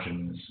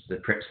margins. The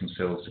preps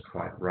themselves are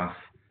quite rough,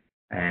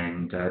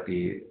 and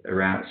the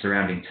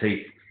surrounding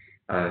teeth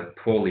are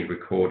poorly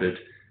recorded,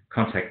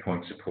 contact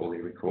points are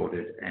poorly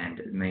recorded, and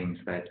it means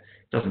that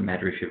it doesn't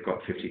matter if you've got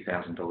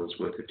 $50,000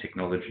 worth of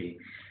technology,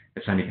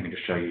 it's only going to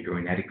show you your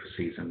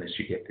inadequacies unless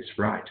you get this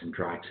right and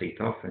dry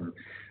teeth off and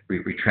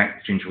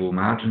retract gingival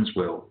margins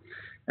well.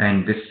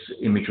 And this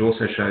image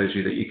also shows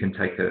you that you can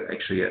take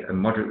actually a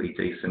moderately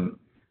decent,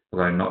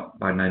 although not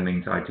by no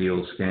means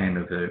ideal, scan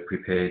of a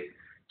prepared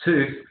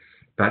tooth,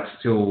 but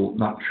still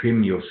not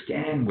trim your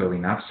scan well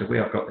enough. So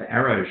where I've got the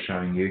arrows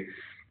showing you,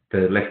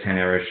 the left-hand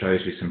arrow shows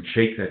you some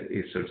cheek that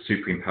is sort of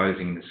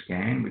superimposing the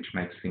scan, which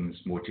makes things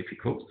more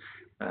difficult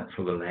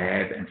for the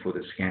lab and for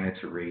the scanner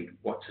to read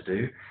what to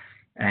do.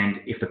 And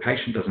if the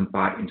patient doesn't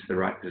bite into the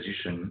right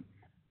position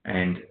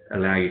and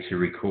allow you to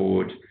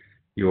record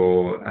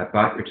your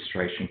bite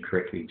registration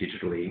correctly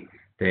digitally,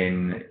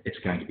 then it's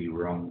going to be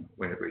wrong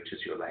when it reaches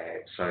your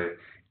lab. So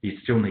you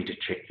still need to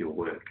check your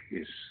work,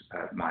 is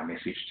my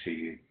message to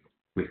you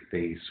with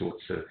these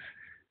sorts of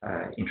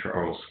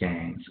intraoral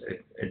scans.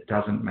 It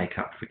doesn't make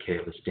up for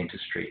careless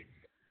dentistry,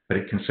 but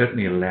it can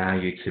certainly allow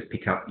you to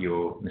pick up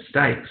your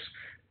mistakes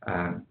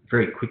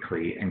very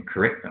quickly and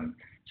correct them.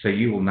 So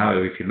you will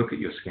know if you look at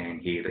your scan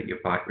here that your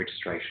bite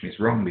registration is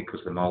wrong because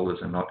the molars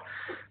are not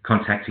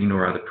contacting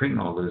nor are the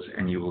premolars,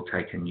 and you will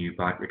take a new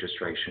bite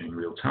registration in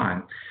real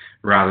time,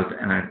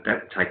 and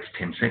that takes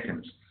 10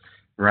 seconds,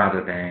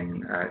 rather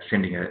than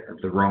sending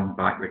the wrong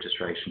bite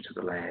registration to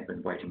the lab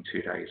and waiting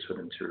 2 days for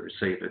them to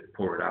receive it,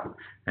 pour it up,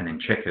 and then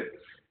check it,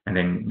 and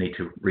then need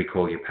to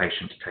recall your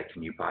patient to take a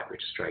new bite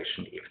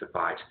registration if the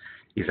bite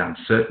is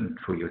uncertain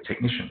for your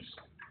technicians.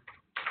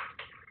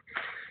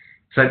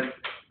 So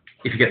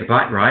if you get the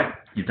bite right,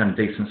 you've done a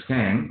decent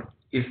scan,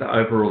 is the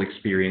overall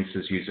experience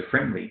as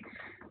user-friendly?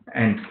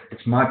 And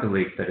it's my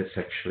belief that it's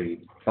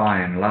actually, by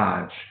and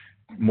large,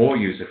 more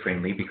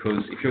user-friendly,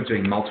 because if you're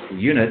doing multiple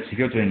units, if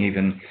you're doing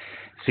even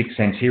 6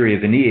 anterior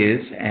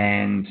veneers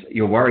and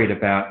you're worried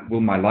about, will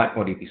my light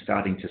body be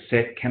starting to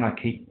set? Can I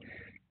keep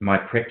my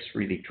preps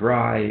really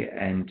dry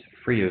and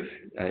free of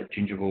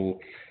gingival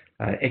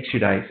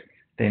exudate?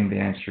 Then the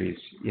answer is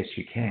yes,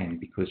 you can,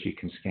 because you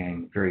can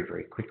scan very,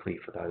 very quickly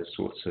for those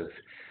sorts of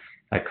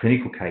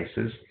clinical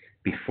cases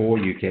before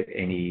you get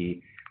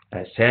any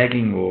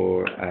sagging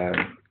or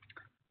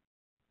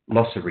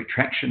loss of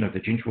retraction of the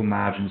gingival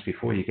margins,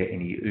 before you get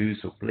any ooze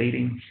or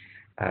bleeding.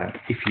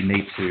 If you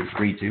need to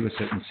redo a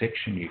certain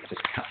section, you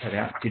just cut that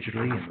out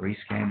digitally and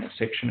rescan that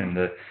section, and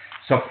the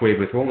software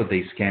with all of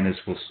these scanners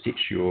will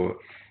stitch your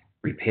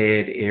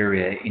repaired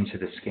area into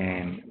the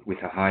scan with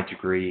a high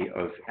degree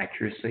of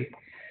accuracy.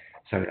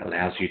 So it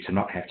allows you to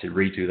not have to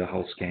redo the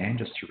whole scan,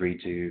 just to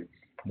redo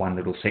one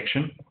little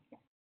section.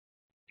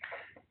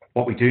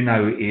 What we do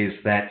know is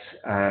that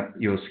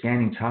your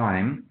scanning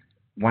time,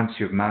 once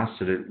you've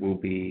mastered it, will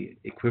be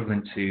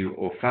equivalent to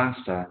or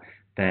faster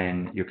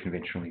than your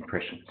conventional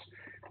impressions.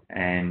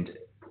 And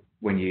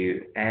when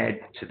you add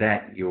to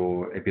that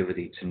your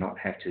ability to not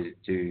have to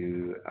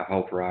do a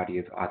whole variety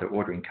of either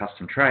ordering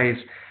custom trays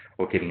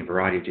or getting a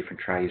variety of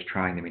different trays,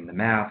 trying them in the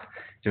mouth,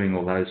 doing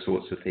all those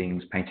sorts of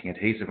things, painting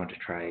adhesive onto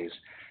trays,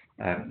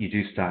 you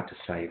do start to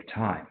save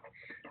time.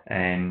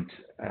 And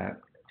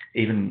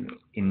even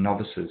in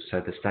novices,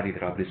 so the study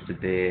that I've listed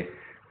there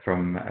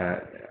from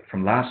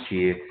last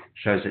year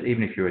shows that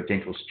even if you're a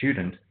dental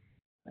student,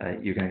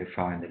 you're going to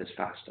find that it's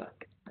faster,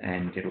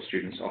 and dental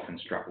students often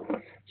struggle.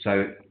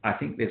 So I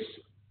think there's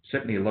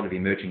certainly a lot of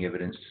emerging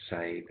evidence to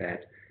say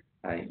that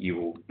you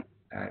will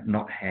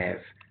not have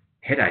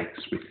headaches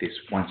with this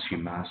once you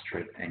master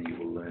it, and you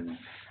will learn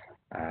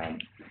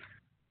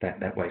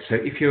that way. So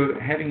if you're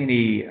having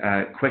any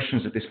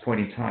questions at this point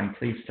in time,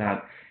 please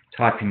start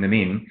typing them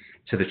in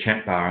to the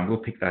chat bar, and we'll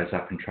pick those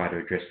up and try to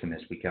address them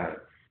as we go.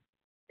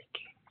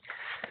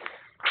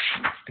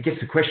 I guess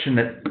the question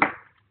that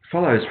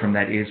follows from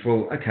that is,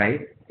 well, okay,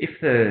 if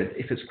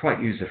it's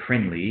quite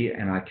user-friendly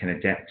and I can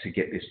adapt to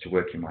get this to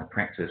work in my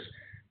practice,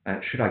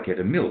 should I get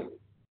a mill?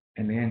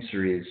 And the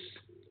answer is,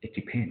 it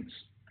depends.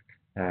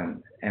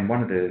 And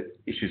one of the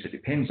issues it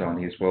depends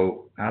on is,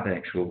 well, are the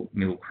actual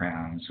mill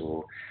crowns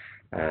or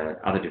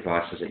other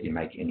devices that you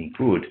make any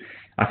good?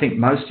 I think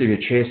most of your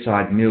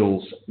chairside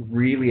mills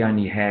really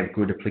only have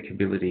good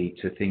applicability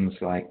to things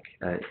like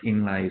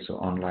inlays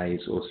or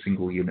onlays or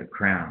single unit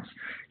crowns.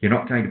 You're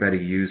not going to be able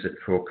to use it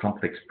for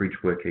complex bridge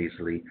work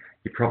easily.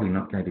 You're probably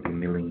not going to be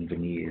milling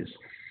veneers.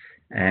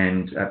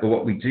 And but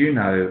what we do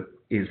know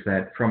is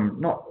that from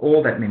not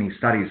all that many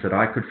studies that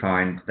I could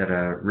find that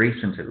are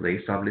recent, at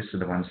least, I've listed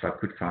the ones that I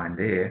could find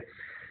there,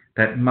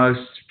 that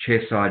most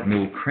chairside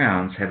mill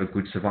crowns have a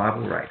good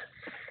survival rate.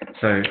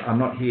 So I'm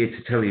not here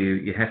to tell you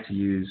you have to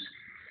use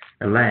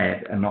a lab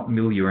and not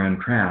mill your own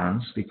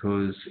crowns,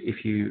 because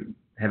if you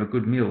have a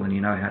good mill and you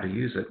know how to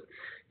use it,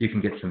 you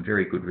can get some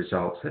very good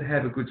results that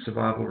have a good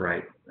survival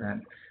rate.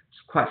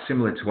 It's quite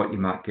similar to what you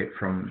might get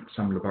from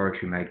some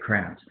laboratory-made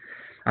crowns.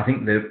 I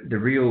think the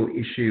real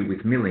issue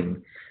with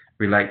milling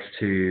relates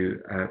to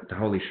the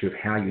whole issue of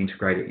how you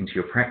integrate it into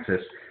your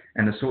practice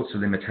and the sorts of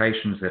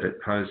limitations that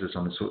it poses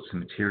on the sorts of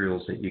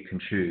materials that you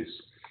can choose.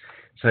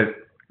 So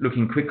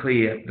looking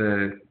quickly at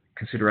the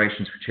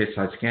considerations for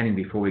chairside scanning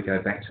before we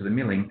go back to the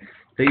milling,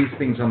 these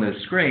things on the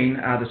screen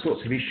are the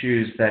sorts of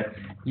issues that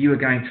you are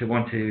going to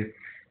want to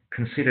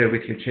consider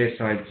with your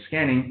chairside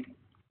scanning.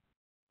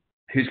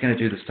 Who's going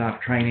to do the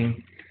staff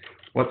training?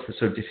 What's the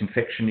sort of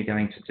disinfection you're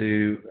going to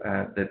do?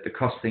 The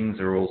costings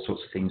are all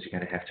sorts of things you're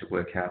going to have to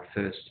work out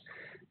first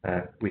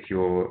with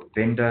your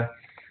vendor.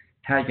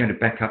 How are you going to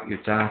back up your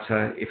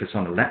data if it's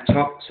on a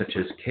laptop, such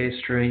as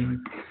Carestream,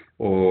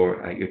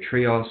 or your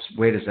Trios?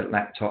 Where does that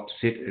laptop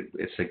sit?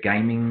 It's a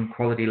gaming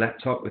quality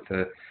laptop with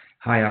a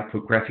high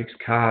output graphics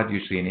card,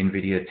 usually an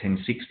NVIDIA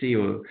 1060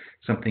 or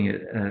something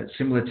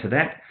similar to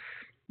that.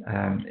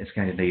 It's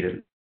going to need a...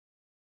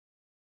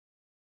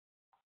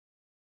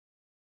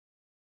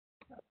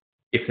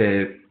 If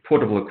they're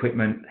portable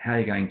equipment, how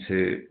are you going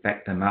to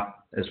back them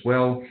up as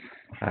well?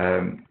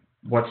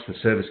 What's the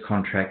service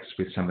contracts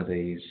with some of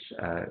these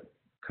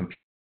computers?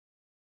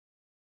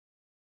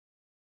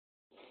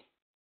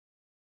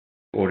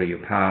 Order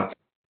your parts.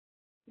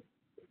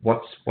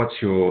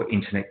 What's your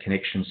internet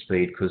connection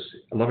speed? Because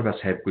a lot of us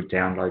have good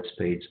download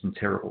speeds and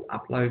terrible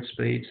upload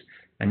speeds,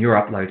 and you're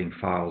uploading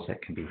files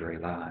that can be very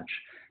large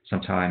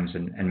sometimes.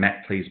 And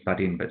Matt, please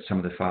butt in, but some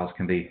of the files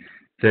can be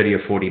 30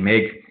 or 40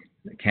 meg.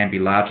 It can be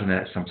larger than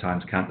that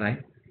sometimes, can't they?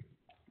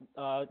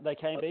 They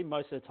can be.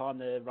 Most of the time,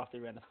 they're roughly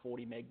around a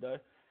 40 meg though.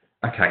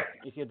 Okay.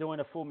 If you're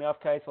doing a full mouth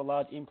case or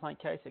large implant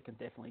case, it can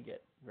definitely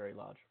get very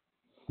large.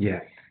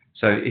 Yeah.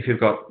 So if you've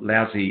got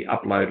lousy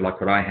upload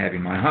like what I have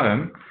in my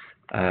home,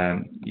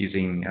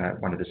 using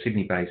one of the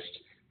Sydney-based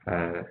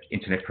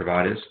internet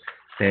providers,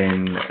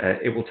 then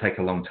it will take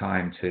a long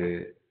time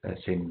to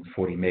send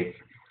 40 meg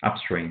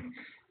upstream.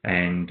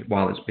 And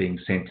while it's being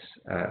sent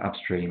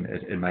upstream,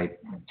 it may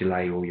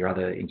delay all your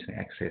other internet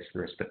access for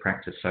the rest of the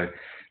practice. So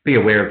be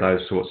aware of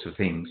those sorts of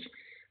things.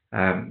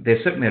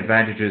 There's certainly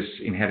advantages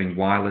in having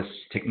wireless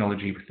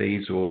technology with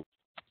these, or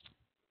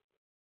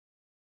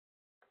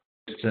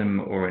system,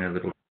 or in a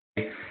little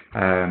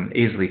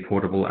easily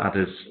portable.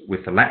 Others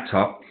with the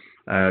laptop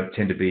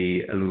tend to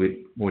be a little bit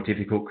more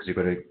difficult because you've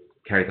got to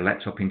carry the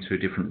laptop into a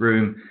different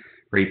room,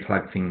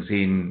 re-plug things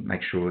in,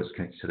 make sure it's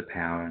connected to the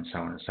power, and so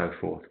on and so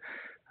forth.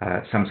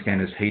 Some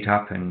scanners heat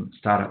up and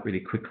start up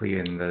really quickly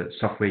and the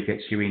software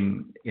gets you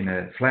in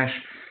a flash.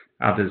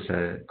 Others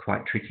are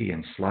quite tricky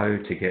and slow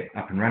to get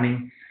up and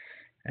running.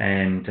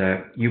 And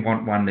you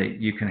want one that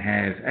you can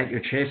have at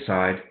your chair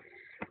side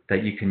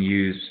that you can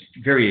use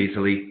very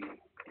easily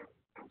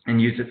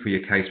and use it for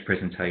your case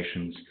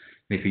presentations.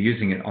 And if you're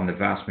using it on the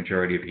vast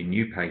majority of your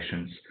new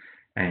patients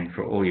and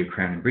for all your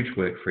crown and bridge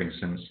work, for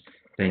instance,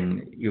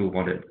 then you'll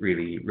want it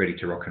really ready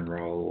to rock and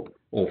roll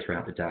all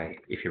throughout the day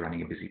if you're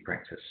running a busy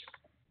practice.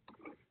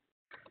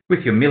 With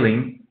your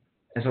milling,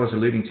 as I was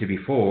alluding to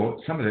before,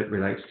 some of it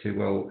relates to,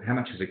 well, how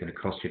much is it going to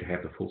cost you to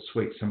have the full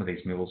suite? Some of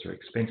these mills are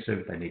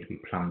expensive, they need to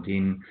be plumbed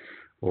in,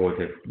 or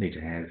they need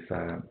to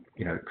have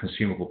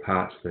consumable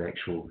parts. The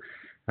actual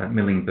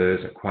milling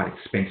burrs are quite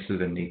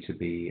expensive and need to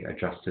be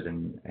adjusted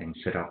and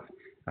set up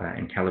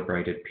and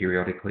calibrated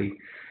periodically.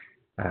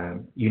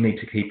 You need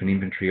to keep an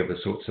inventory of the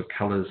sorts of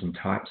colours and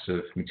types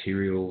of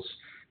materials.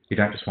 You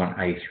don't just want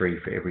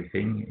A3 for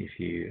everything if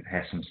you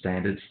have some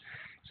standards.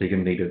 So you're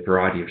going to need a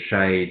variety of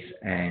shades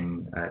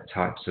and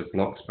types of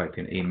blocks, both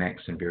in Emax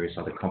and various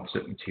other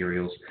composite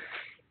materials.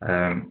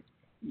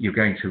 You're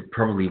going to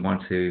probably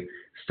want to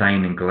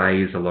stain and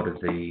glaze a lot of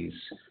these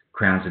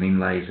crowns and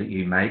inlays that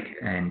you make,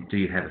 and do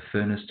you have a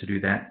furnace to do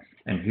that?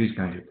 And who's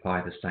going to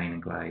apply the stain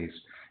and glaze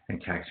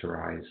and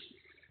characterize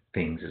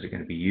things? Is it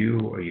going to be you,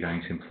 or are you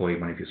going to employ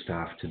one of your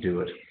staff to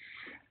do it?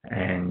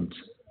 And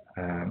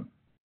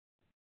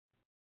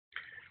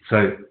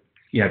so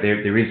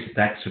there is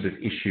that sort of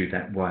issue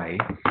that way.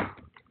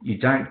 You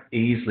don't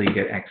easily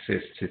get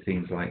access to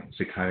things like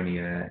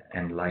zirconia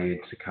and layered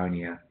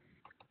zirconia,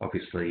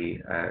 obviously,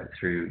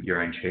 through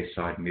your own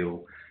chairside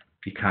mill.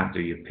 You can't do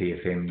your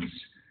PFMs,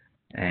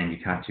 and you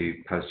can't do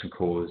posts and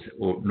cores,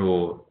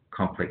 nor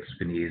complex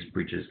veneers,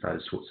 bridges,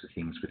 those sorts of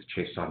things with a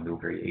chairside mill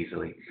very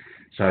easily.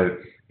 So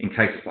in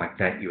cases like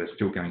that, you are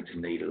still going to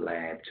need a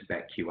lab to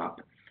back you up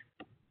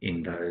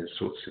in those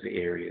sorts of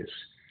areas.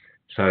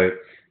 So,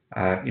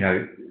 I'm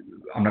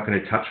not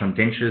going to touch on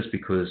dentures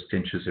because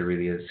dentures are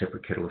really a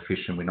separate kettle of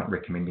fish, and we're not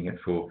recommending it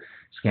for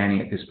scanning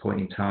at this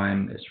point in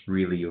time. It's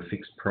really your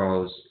fixed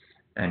pros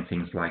and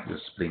things like your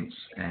splints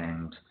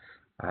and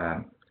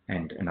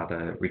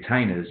other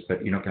retainers,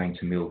 but you're not going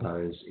to mill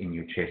those in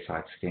your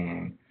chairside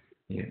scan.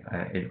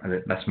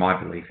 That's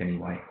my belief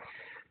anyway.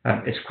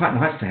 It's quite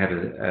nice to have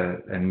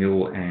a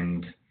mill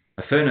and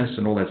a furnace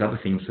and all those other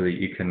things so that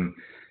you can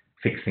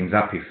fix things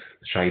up if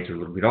shades are a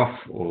little bit off,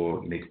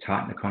 or you need to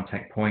tighten a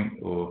contact point,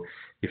 or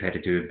you've had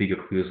to do a big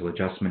occlusal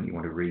adjustment, you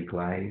want to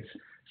reglaze.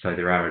 So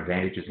there are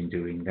advantages in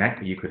doing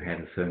that. You could have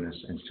a furnace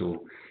and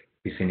still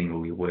be sending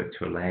all your work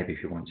to a lab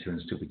if you want to,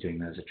 and still be doing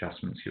those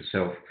adjustments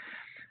yourself.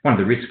 One of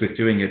the risks with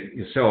doing it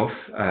yourself,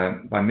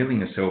 by milling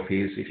yourself,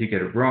 is if you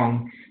get it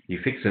wrong, you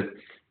fix it,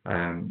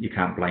 you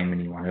can't blame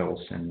anyone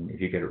else. And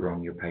if you get it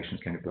wrong, your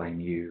patient's going to blame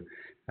you.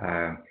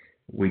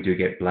 We do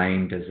get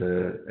blamed as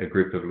a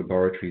group of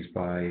laboratories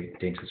by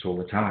dentists all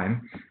the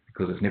time,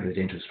 because it's never the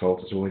dentist's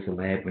fault. It's always the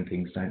lab when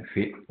things don't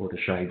fit or the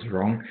shade's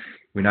wrong.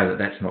 We know that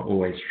that's not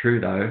always true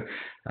though,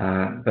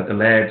 but the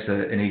lab's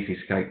an easy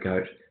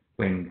scapegoat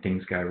when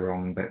things go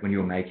wrong. But when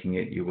you're making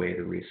it, you wear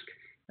the risk,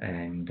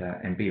 and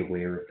be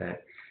aware of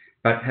that.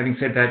 But having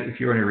said that, if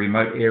you're in a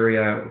remote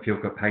area, if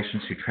you've got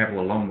patients who travel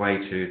a long way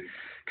to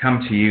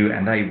come to you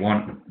and they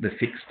want the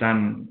fix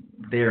done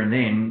there and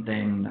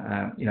then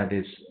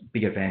there's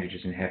big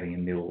advantages in having a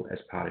mill as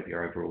part of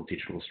your overall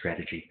digital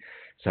strategy.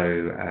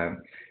 So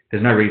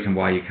there's no reason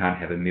why you can't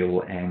have a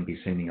mill and be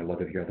sending a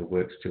lot of your other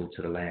work still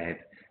to the lab,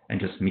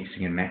 and just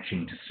mixing and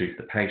matching to suit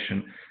the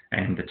patient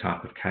and the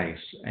type of case,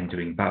 and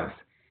doing both.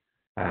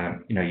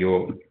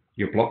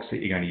 Your blocks that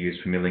you're going to use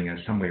for milling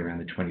are somewhere around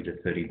the $20 to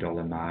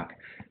 $30 mark,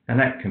 and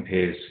that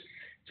compares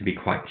to be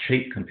quite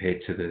cheap compared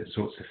to the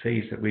sorts of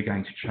fees that we're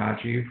going to charge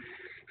you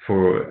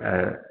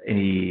for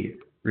any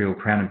real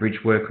crown and bridge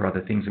work or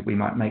other things that we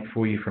might make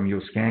for you from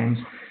your scans.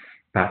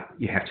 But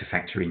you have to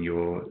factor in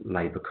your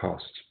labour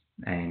cost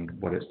and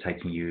what it's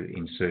taking you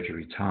in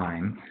surgery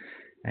time,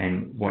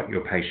 and what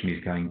your patient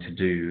is going to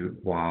do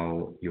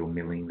while you're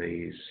milling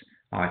these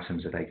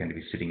items. Are they going to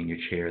be sitting in your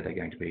chair? Are they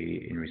going to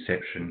be in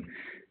reception?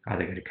 Are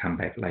they going to come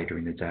back later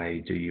in the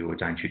day? Do you or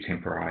don't you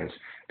temporise?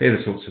 They're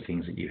the sorts of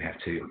things that you have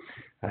to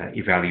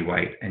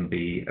evaluate and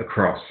be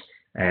across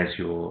as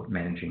you're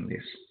managing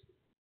this.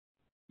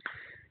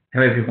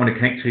 However, if you want to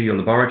connect to your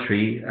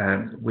laboratory,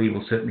 we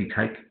will certainly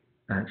take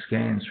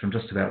scans from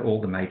just about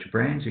all the major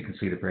brands. You can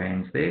see the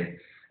brands there,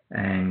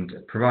 and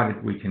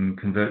provided we can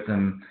convert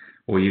them,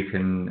 or you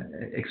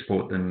can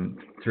export them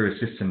through a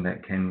system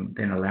that can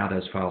then allow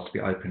those files to be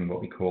opened in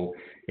what we call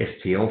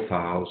STL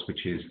files,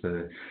 which is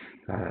the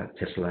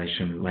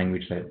tessellation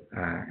language that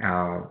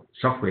our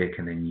software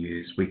can then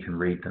use. We can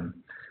read them.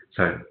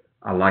 So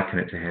I liken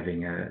it to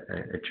having a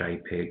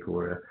JPEG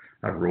or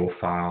a raw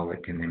file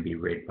that can then be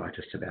read by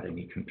just about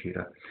any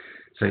computer.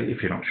 So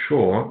if you're not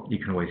sure, you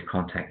can always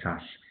contact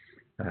us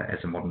as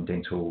a modern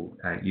dental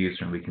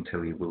user, and we can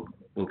tell you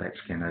will that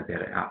scanner be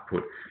able to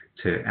output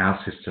to our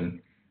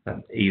system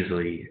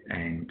easily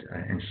and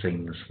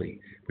seamlessly,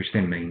 which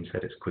then means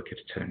that it's quicker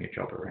to turn your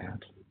job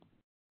around.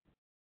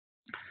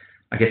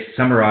 I guess to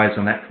summarise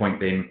on that point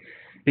then,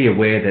 be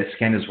aware that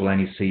scanners will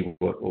only see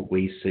what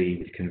we see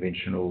with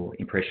conventional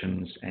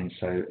impressions, and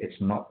so it's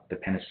not the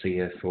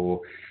panacea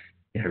for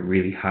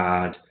really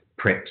hard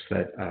preps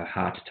that are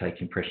hard to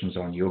take impressions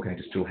on. You're going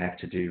to still have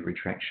to do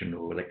retraction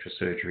or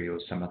electrosurgery or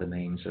some other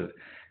means of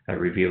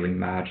revealing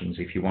margins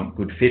if you want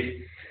good fit.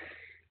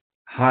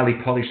 Highly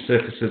polished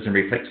surfaces and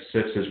reflective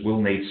surfaces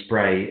will need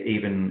spray,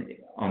 even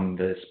with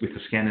the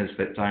scanners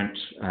that aren't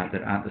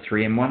the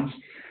 3M ones,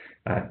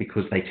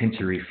 because they tend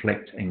to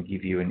reflect and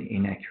give you an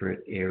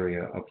inaccurate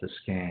area of the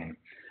scan.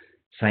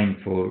 Same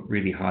for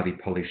really highly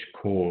polished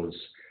cores.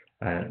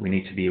 We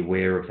need to be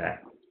aware of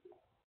that.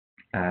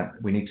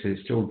 We need to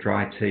still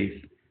dry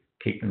teeth,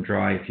 keep them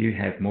dry. If you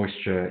have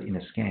moisture in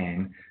a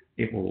scan,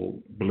 it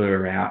will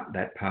blur out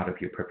that part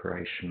of your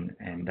preparation,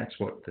 and that's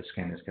what the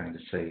scanner is going to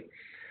see.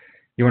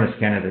 You want a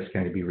scanner that's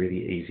going to be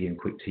really easy and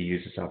quick to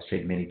use, as I've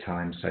said many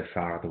times so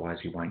far, otherwise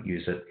you won't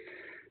use it.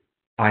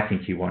 I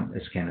think you want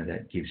a scanner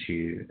that gives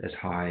you as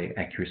high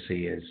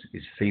accuracy as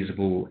is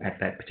feasible at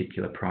that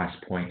particular price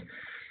point.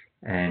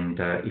 And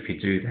if you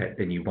do that,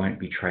 then you won't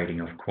be trading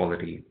off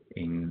quality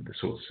in the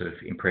sorts of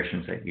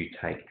impressions that you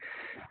take.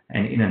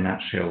 And in a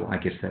nutshell, I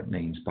guess that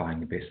means buying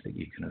the best that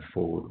you can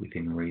afford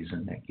within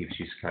reason. That gives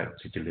you scope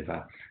to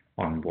deliver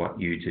on what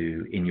you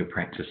do in your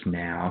practice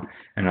now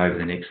and over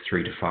the next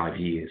 3 to 5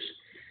 years.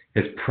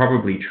 It's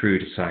probably true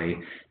to say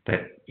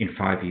that in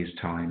 5 years'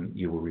 time,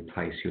 you will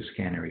replace your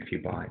scanner if you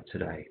buy it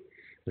today,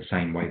 the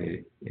same way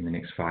that in the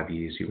next 5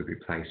 years, you would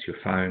replace your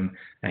phone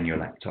and your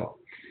laptop.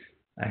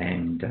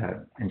 And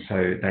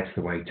so that's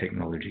the way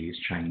technology is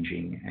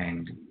changing,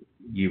 and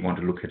you want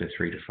to look at a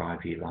 3 to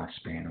 5 year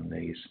lifespan on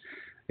these.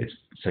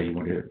 So you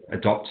want to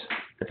adopt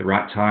at the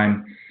right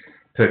time,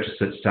 purchase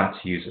it, start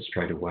to use it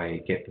straight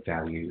away, get the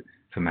value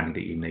for money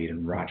that you need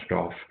and write it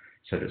off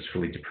so that it's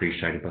fully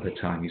depreciated by the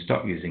time you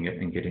stop using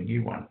it and get a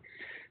new one.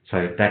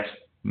 So that's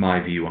my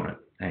view on it,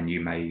 and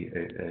you may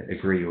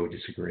agree or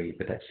disagree,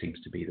 but that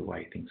seems to be the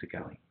way things are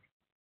going.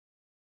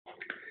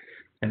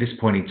 At this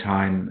point in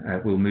time,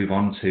 we'll move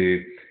on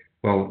to,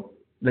 well,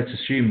 let's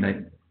assume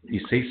that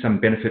you see some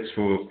benefits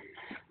for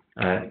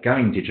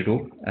going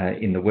digital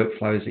in the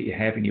workflows that you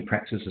have in your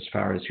practice as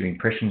far as your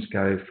impressions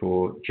go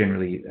for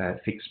generally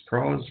fixed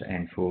pros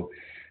and for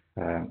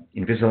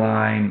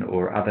Invisalign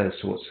or other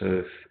sorts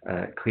of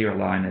clear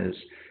aligners,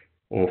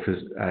 or for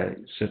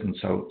certain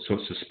sorts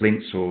of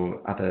splints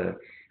or other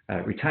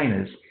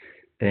retainers.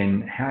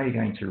 Then how are you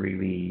going to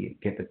really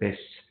get the best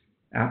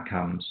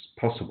outcomes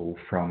possible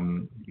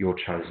from your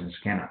chosen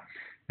scanner?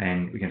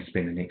 And we're going to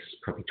spend the next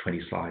probably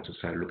 20 slides or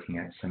so looking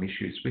at some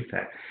issues with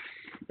that.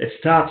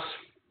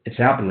 It's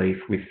our belief,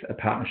 with a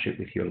partnership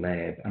with your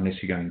lab, unless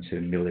you're going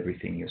to mill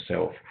everything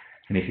yourself.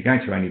 And if you're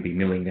going to only be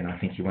milling, then I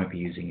think you won't be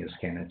using your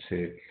scanner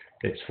to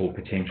its full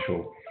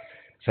potential.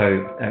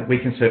 So we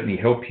can certainly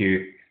help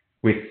you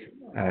with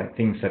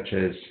things such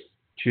as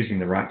choosing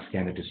the right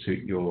scanner to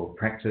suit your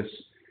practice,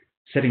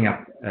 setting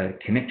up a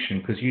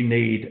connection, because you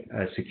need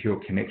a secure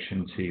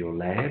connection to your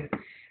lab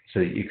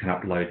so that you can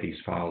upload these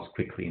files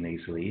quickly and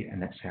easily,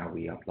 and that's how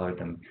we upload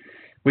them.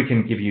 We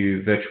can give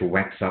you virtual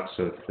wax-ups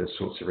of the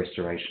sorts of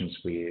restorations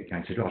we're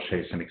going to do. I'll show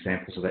you some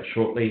examples of that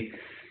shortly,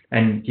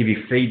 and give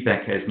you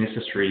feedback as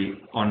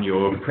necessary on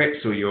your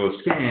preps or your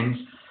scans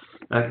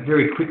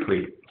very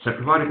quickly. So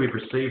provided we've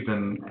received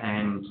them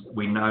and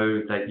we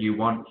know that you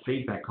want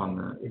feedback on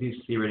them, it is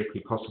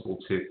theoretically possible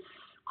to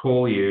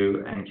call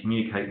you and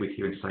communicate with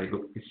you and say,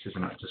 look, this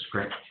isn't up to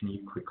scratch. Can you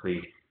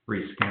quickly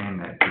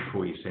rescan that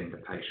before you send the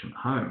patient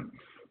home?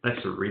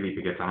 That's a really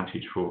big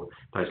advantage for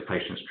those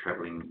patients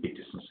travelling big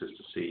distances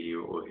to see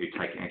you, or who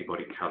take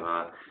antibody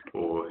cover,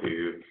 or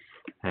who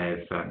have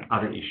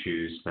other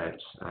issues that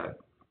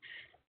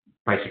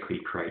basically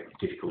create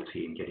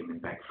difficulty in getting them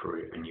back for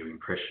a new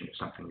impression if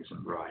something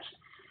isn't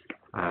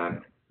right.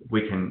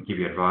 We can give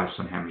you advice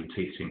on how many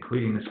teeth to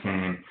include in the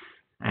scan,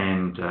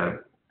 and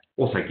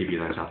also give you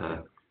those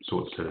other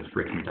sorts of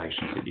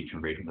recommendations that you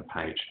can read on the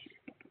page.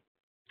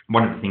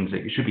 One of the things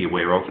that you should be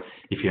aware of,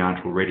 if you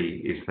aren't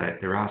already, is that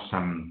there are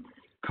some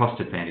cost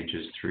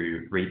advantages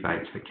through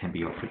rebates that can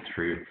be offered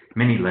through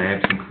many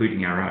labs,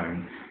 including our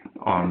own,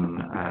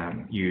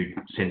 on you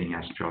sending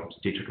us jobs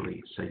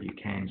digitally. So you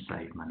can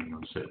save money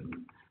on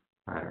certain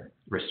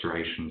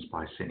restorations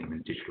by sending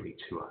them digitally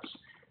to us.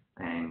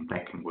 And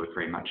that can work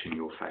very much in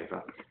your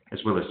favour, as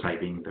well as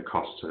saving the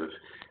cost of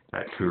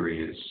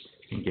couriers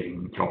in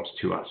getting jobs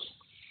to us.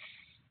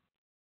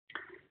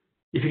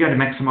 If you're going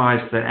to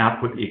maximise the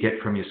output that you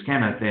get from your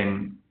scanner,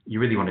 then you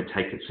really want to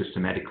take it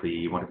systematically.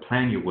 You want to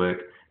plan your work,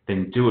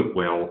 then do it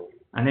well,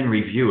 and then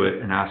review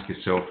it and ask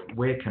yourself,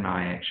 where can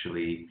I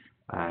actually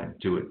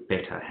do it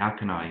better? How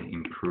can I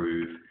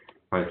improve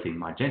both in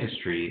my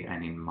dentistry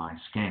and in my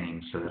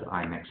scanning so that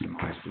I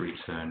maximise the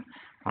return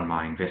on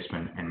my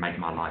investment and make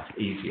my life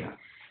easier?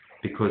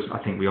 Because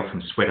I think we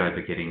often sweat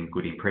over getting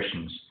good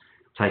impressions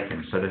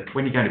taken. So that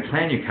when you're going to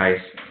plan your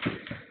case,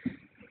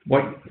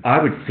 what I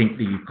would think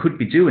that you could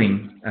be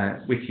doing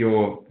with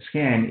your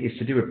scan is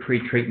to do a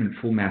pre-treatment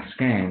full mouth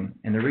scan.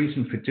 And the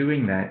reason for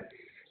doing that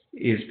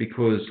is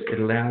because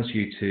it allows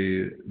you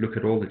to look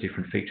at all the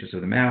different features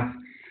of the mouth,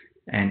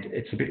 And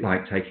it's a bit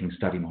like taking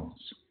study models.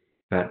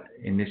 But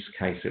in this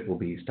case, it will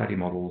be study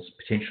models,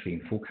 potentially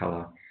in full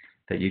colour,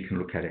 that you can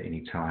look at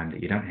any time,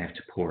 that you don't have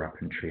to pour up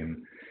and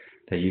trim,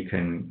 that you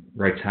can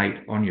rotate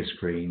on your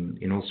screen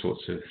in all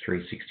sorts of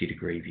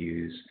 360-degree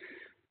views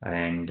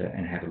and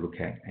have a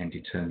look at and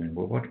determine,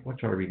 well, what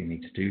do I really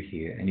need to do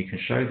here? And you can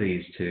show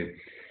these to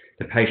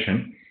the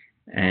patient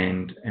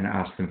and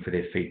ask them for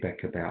their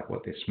feedback about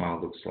what their smile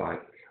looks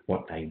like,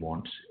 what they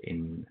want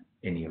in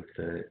any of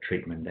the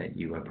treatment that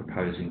you are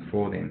proposing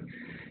for them.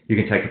 You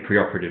can take a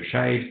preoperative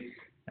shade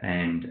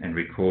and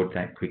record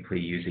that quickly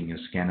using your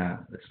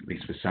scanner, at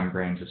least with some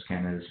brands of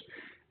scanners,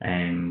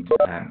 and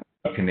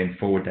you can then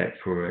forward that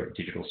for a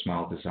digital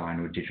smile design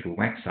or a digital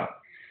wax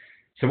up.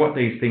 So what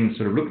these things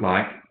sort of look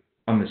like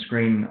on the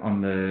screen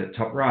on the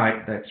top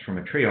right, that's from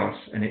a Trios,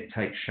 and it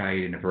takes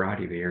shade in a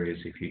variety of areas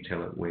if you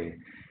tell it where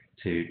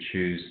to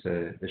choose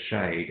the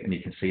shade, and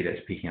you can see that's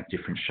picking up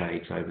different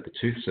shades over the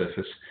tooth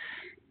surface,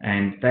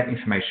 and that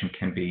information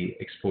can be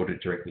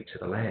exported directly to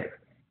the lab,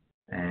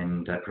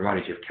 and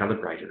provided you've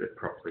calibrated it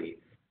properly,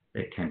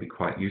 it can be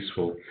quite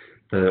useful.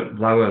 The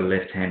lower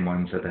left-hand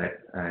ones are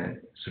that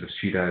sort of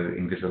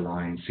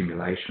pseudo-Invisalign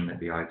simulation that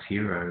the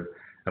iTero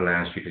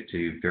allows you to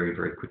do very,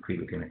 very quickly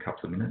within a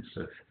couple of minutes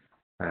of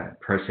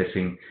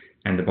processing,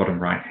 and the bottom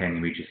right-hand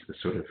image is the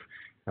sort of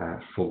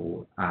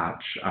full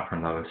arch upper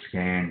and lower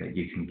scan that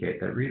you can get.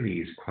 That really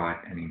is quite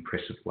an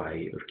impressive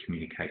way of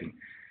communicating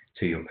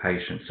to your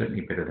patient,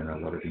 certainly better than a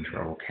lot of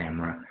intraoral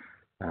camera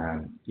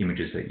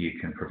images that you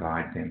can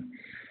provide them.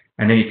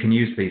 And then you can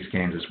use these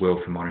scans as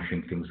well for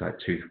monitoring things like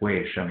tooth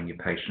wear, showing your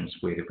patients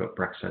where they've got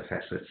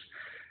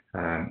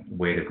bruxofacets,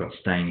 where they've got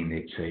stain in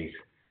their teeth,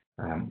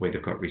 where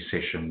they've got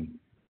recession,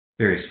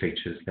 various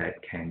features that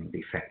can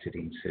be factored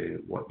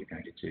into what you're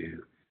going to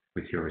do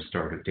with your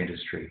restorative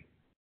dentistry.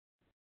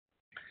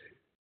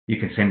 You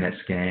can send that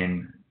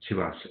scan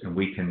to us, and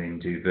we can then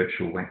do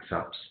virtual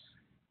wax-ups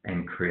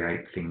and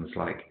create things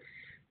like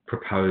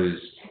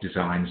proposed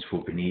designs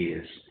for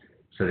veneers,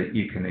 so that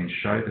you can then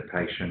show the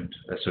patient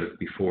a sort of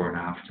before and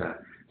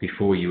after,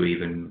 before you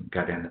even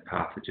go down the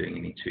path of doing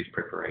any tooth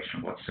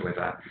preparation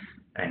whatsoever,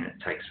 and it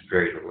takes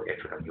very little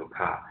effort on your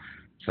part.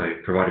 So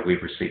provided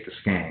we've received the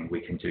scan,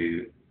 we can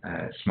do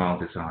smile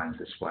designs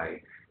this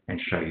way and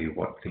show you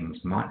what things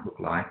might look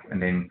like. And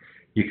then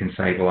you can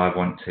say, well, I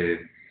want to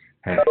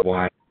have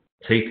wide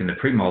teeth in the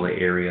premolar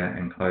area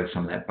and close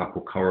some of that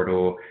buccal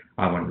corridor.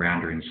 I want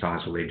rounder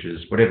incisal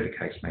edges, whatever the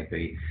case may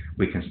be.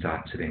 We can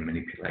start to then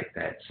manipulate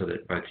that so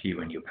that both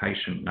you and your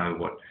patient know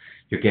what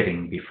you're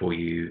getting before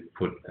you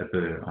put a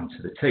burr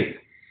onto the teeth.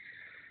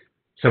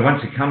 So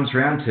once it comes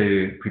around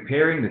to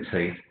preparing the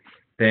teeth,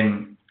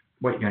 then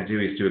what you're going to do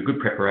is do a good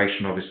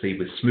preparation, obviously,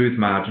 with smooth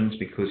margins,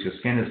 because your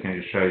scanner is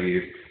going to show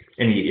you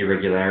any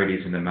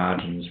irregularities in the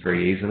margins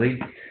very easily.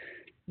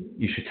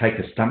 You should take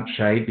a stump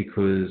shade,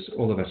 because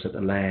all of us at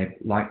the lab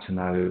like to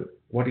know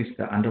what is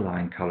the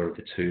underlying colour of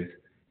the tooth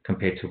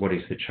compared to what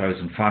is the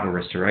chosen final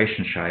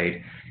restoration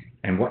shade,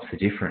 and what's the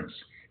difference.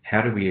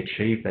 How do we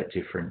achieve that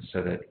difference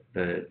so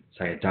that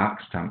say a dark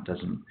stump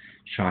doesn't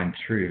shine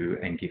through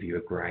and give you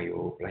a grey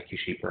or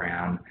blackishy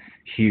brown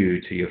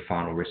hue to your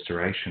final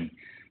restoration?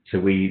 So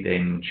we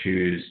then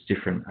choose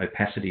different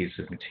opacities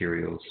of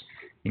materials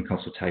in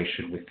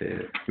consultation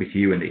with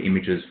you and the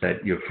images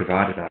that you've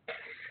provided us.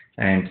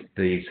 And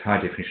these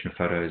high definition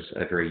photos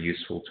are very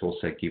useful to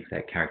also give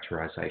that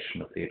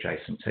characterization of the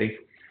adjacent teeth.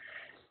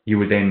 You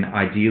would then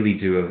ideally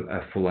do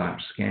a full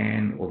arch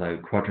scan, although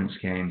quadrant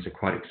scans are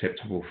quite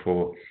acceptable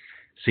for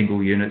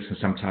single units and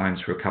sometimes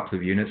for a couple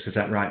of units. Is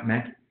that right,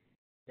 Matt?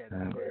 Yeah,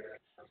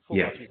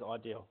 full arch is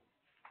ideal.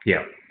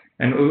 Yeah.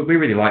 And we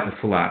really like the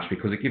full arch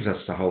because it gives us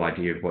the whole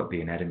idea of what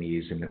the anatomy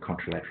is in the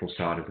contralateral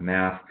side of the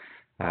mouth.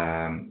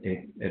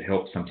 It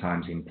helps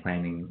sometimes in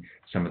planning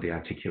some of the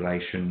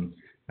articulation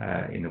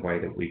in the way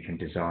that we can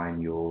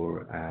design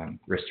your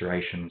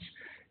restorations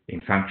in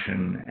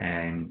function,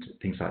 and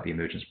things like the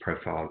emergence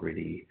profile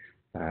really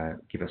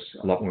give us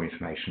a lot more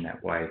information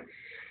that way.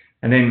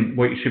 And then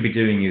what you should be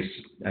doing is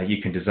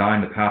you can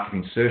design the path of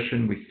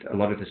insertion with a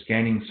lot of the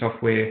scanning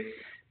software.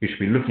 You should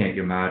be looking at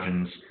your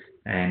margins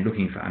and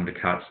looking for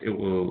undercuts. It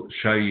will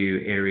show you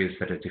areas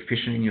that are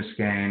deficient in your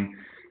scan,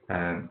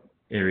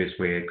 areas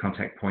where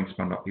contact points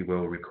might not be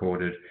well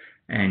recorded,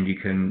 and you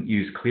can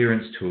use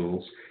clearance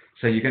tools.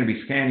 So you're going to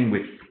be scanning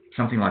with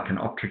something like an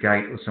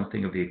Optrogate or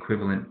something of the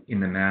equivalent in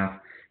the mouth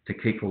to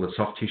keep all the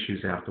soft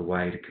tissues out of the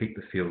way, to keep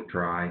the field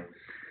dry.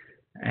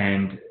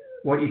 And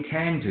what you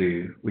can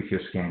do with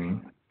your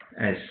scanning,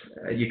 as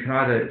you can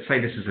either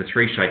say, this is a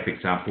 3-shape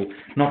example.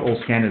 Not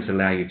all scanners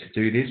allow you to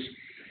do this,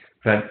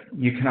 but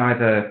you can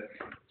either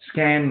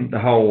scan the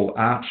whole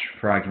arch,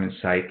 for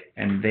argument's sake,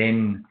 and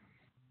then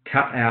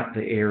cut out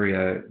the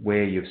area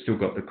where you've still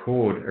got the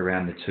cord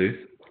around the tooth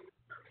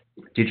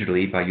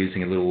digitally by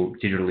using a little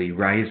digital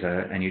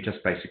eraser, and you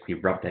just basically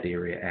rub that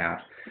area out.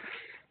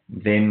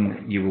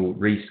 Then you will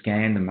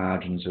rescan the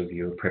margins of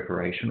your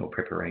preparation or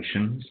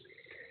preparations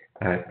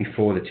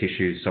before the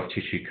soft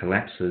tissue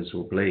collapses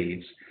or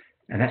bleeds,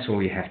 and that's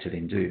all you have to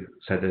then do.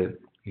 So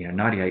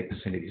 98%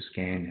 of your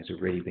scan has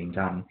already been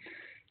done,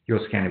 your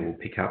scanner will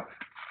pick up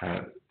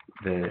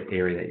the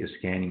area that you're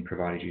scanning,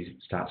 provided you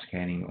start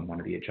scanning on one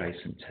of the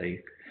adjacent teeth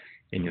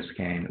in your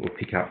scan, or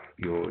pick up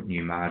your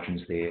new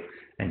margins there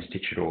and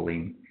stitch it all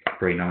in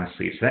very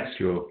nicely. So that's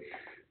your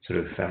sort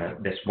of,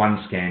 that's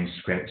one scan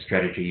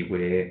strategy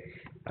where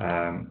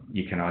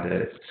you can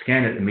either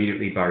scan it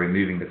immediately by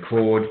removing the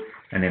cord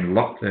and then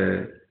lock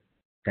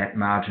that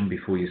margin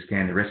before you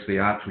scan the rest of the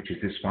arch, which is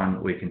this one,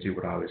 or you can do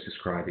what I was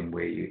describing,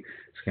 where you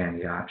scan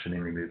the arch and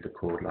then remove the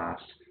cord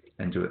last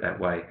and do it that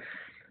way.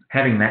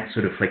 Having that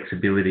sort of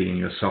flexibility in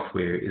your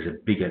software is a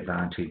big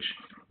advantage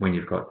when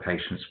you've got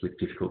patients with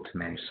difficult to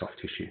manage soft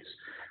tissues.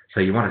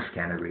 So you want a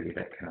scanner really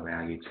that can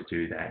allow you to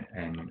do that,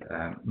 and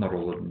not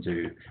all of them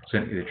do.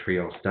 Certainly the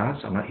Trios does.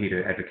 I'm not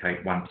here to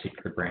advocate one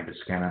particular brand of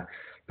scanner,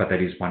 but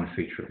that is one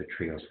feature of the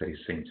Trios that is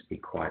seen to be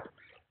quite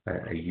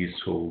a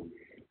useful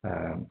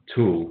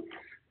tool,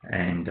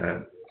 and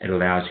it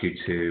allows you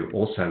to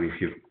also, if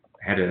you've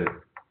had a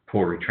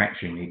poor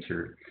retraction, you need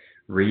to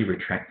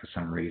re-retract for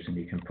some reason,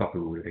 you can pop a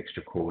little bit of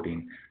extra cord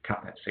in, cut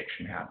that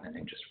section out, and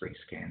then just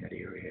rescan that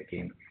area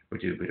again, or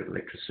do a bit of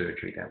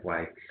electrosurgery that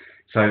way.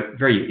 So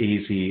very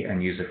easy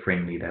and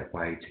user-friendly that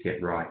way to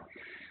get right.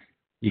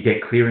 You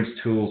get clearance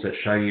tools that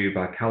show you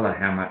by colour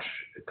how much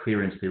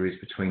clearance there is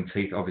between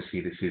teeth.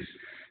 Obviously this is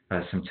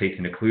some teeth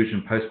in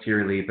occlusion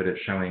posteriorly, but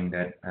it's showing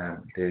that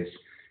there's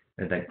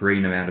that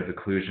green amount of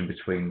occlusion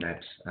between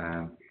that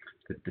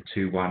the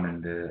 2-1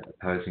 and the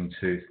opposing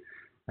tooth,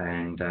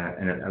 and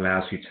it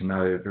allows you to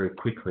know very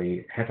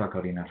quickly, have I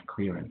got enough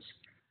clearance?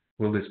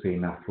 Will this be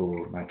enough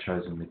for my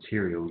chosen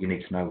material? You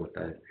need to know what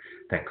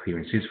that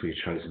clearance is for your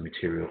chosen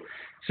material.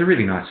 It's a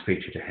really nice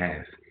feature to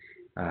have,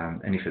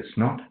 and if it's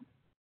not,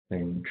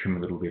 then trim a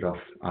little bit off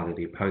either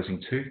the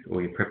opposing tooth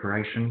or your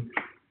preparation,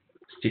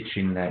 stitch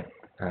in that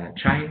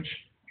change,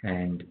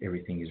 and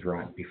everything is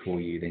right before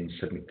you then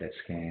submit that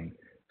scan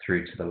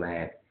through to the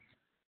lab.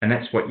 And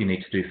that's what you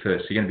need to do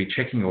first. So you're going to be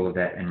checking all of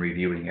that and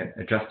reviewing it,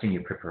 adjusting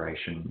your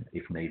preparation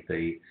if need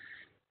be.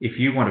 If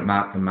you want to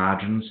mark the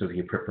margins of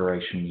your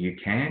preparation, you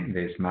can.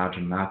 There's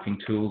margin marking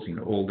tools in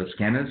all the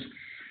scanners.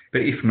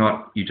 But if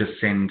not, you just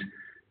send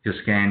your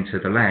scan to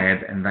the lab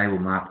and they will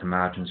mark the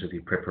margins of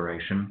your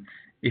preparation.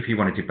 If you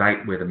want to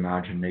debate where the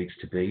margin needs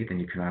to be, then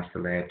you can ask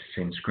the lab to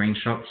send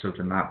screenshots of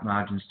the marked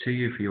margins to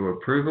you for your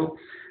approval.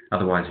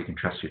 Otherwise, you can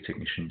trust your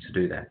technician to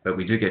do that. But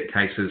we do get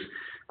cases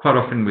quite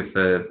often with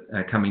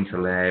coming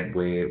to lab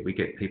where we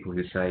get people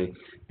who say,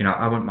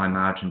 I want my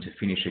margin to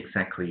finish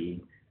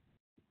exactly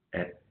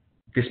at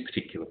this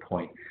particular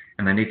point,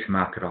 and they need to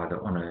mark it either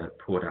on a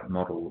poured up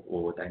model,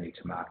 or they need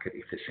to mark it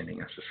if they're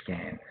sending us a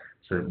scan,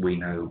 so that we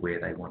know where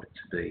they want it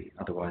to be.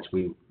 Otherwise,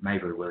 we may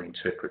very well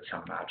interpret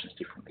some margins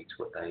differently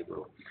to what they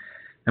will.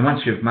 And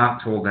once you've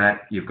marked all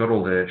that, you've got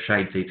all the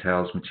shade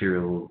details,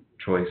 material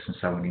choice and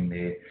so on in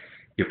there,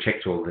 you've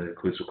checked all the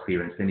occlusal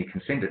clearance, then you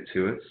can send it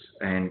to us,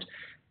 and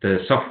the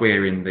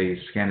software in these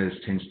scanners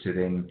tends to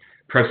then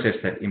process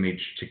that image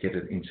to get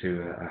it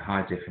into a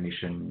high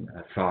definition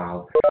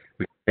file,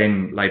 which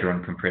then later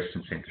on compressed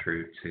and sent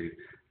through to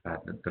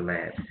the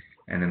lab.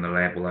 And then the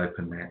lab will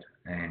open that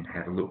and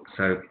have a look.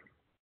 So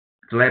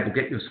the lab will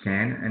get your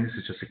scan, and this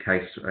is just a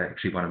case,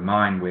 actually one of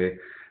mine, where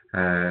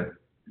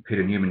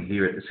Peter Newman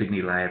here at the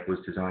Sydney lab was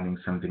designing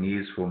some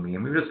veneers for me,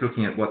 and we were just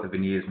looking at what the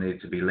veneers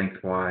needed to be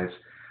lengthwise,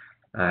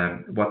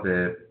 what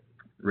the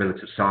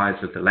relative size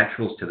of the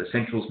laterals to the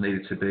centrals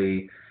needed to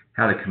be,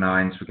 how the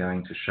canines were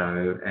going to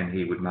show, and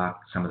he would mark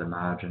some of the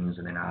margins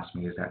and then ask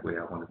me, is that where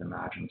I wanted the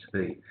margin to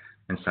be,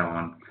 and so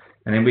on.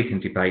 And then we can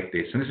debate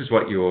this, and this is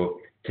what your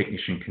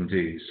technician can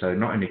do. So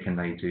not only can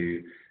they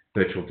do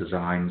virtual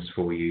designs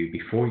for you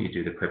before you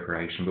do the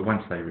preparation, but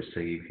once they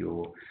receive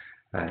your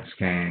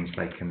scans,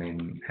 they can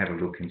then have a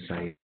look and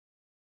say,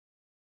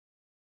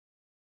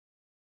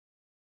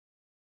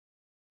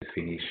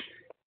 finish,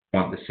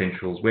 want the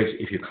centrals,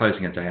 if you're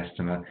closing a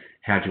diastema,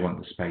 how do you want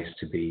the space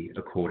to be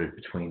accorded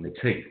between the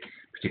teeth,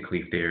 particularly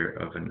if they're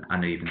of an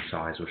uneven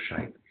size or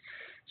shape.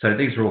 So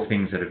these are all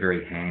things that are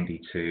very handy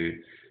to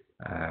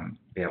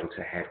be able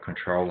to have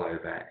control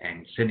over,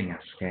 and sending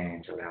us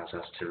scans allows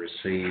us to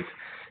receive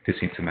this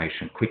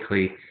information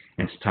quickly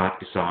and start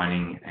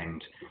designing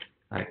and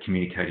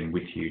communicating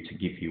with you to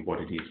give you what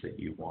it is that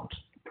you want.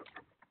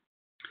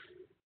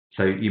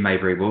 So you may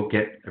very well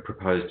get a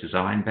proposed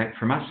design back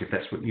from us if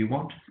that's what you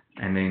want,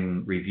 and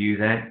then review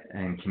that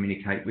and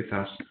communicate with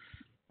us.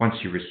 Once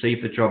you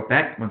receive the job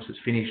back, once it's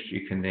finished,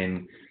 you can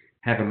then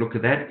have a look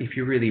at that. If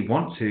you really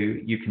want to,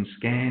 you can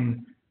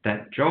scan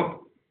that job.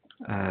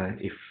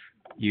 If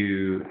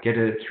you get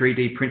a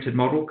 3D printed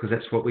model, because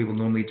that's what we will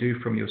normally do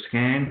from your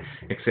scan,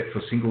 except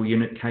for single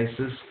unit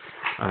cases.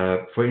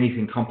 For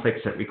anything complex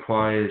that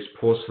requires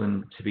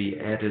porcelain to be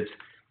added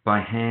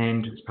by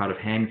hand as part of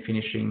hand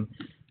finishing,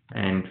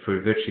 and for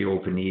virtually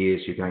all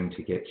veneers, you're going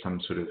to get some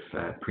sort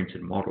of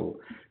printed model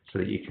so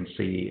that you can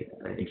see,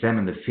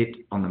 examine the fit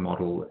on the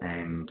model,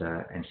 and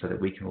so that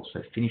we can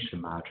also finish the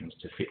margins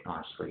to fit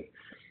nicely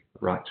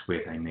right to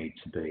where they need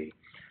to be.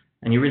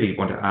 And you really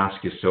want to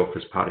ask yourself,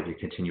 as part of your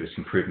continuous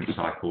improvement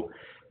cycle,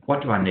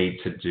 what do I need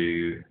to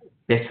do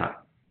better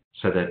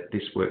so that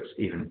this works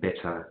even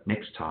better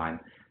next time?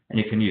 And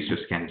you can use your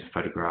scanner to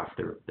photograph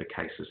the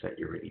cases that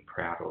you're really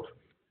proud of.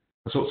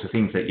 The sorts of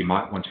things that you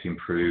might want to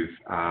improve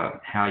are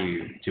how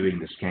you're doing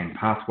the scan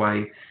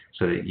pathway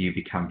so that you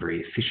become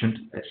very efficient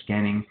at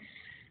scanning,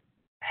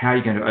 how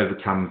you're going to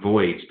overcome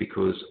voids,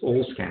 because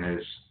all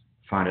scanners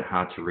find it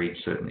hard to read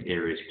certain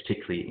areas,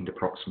 particularly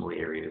interproximal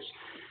areas,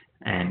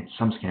 and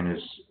some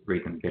scanners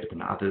read them better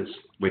than others.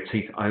 Where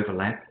teeth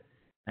overlap,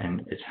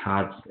 and it's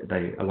hard,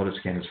 a lot of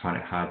scanners find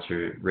it hard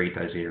to read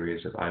those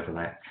areas of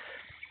overlap.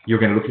 You're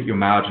going to look at your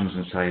margins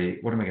and say,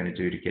 what am I going to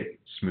do to get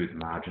smooth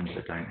margins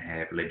that don't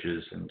have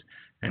ledges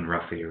and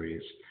rough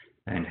areas?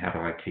 And how do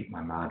I keep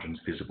my margins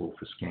visible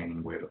for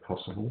scanning wherever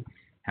possible?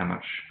 How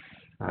much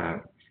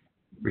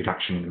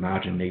reduction in the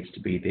margin needs to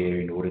be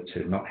there in order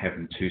to not have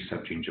them too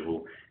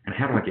subgingival? And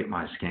how do I get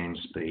my scan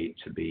speed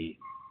to be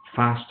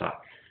faster?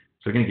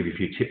 So I'm going to give you a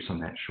few tips on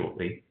that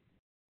shortly.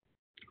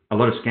 A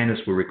lot of scanners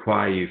will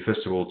require you,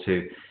 first of all,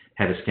 to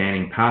have a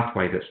scanning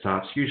pathway that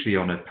starts usually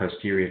on a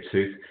posterior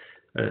tooth,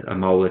 a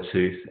molar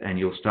tooth, and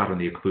you'll start on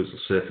the occlusal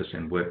surface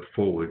and work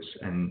forwards.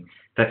 And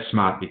that's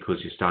smart because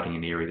you're starting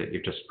an area that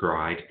you've just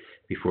dried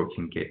before it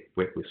can get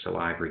wet with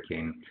saliva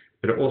again.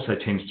 But it also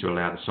tends to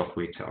allow the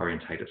software to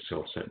orientate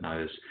itself so it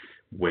knows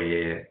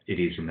where it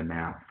is in the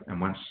mouth. And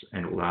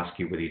it will ask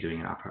you whether you're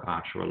doing an upper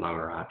arch or a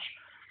lower arch.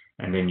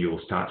 And then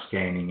you'll start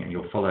scanning and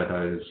you'll follow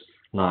those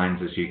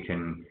lines as you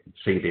can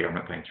see there. I'm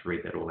not going to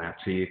read that all out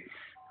to you.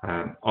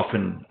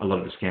 Often, a lot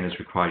of the scanners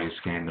require you to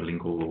scan the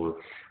lingual or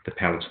the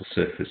palatal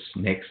surface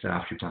next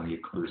after you've done the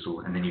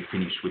occlusal, and then you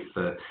finish with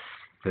the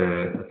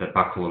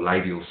buccal or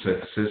labial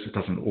surfaces. It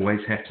doesn't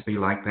always have to be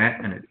like that,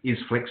 and it is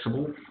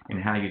flexible in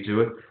how you do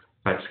it,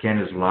 but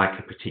scanners like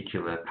a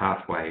particular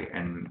pathway,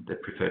 and the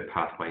preferred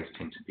pathways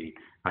tend to be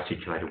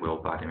articulated well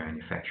by the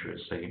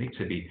manufacturers. So you need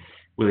to be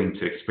willing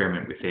to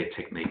experiment with their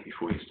technique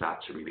before you start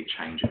to really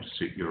change it to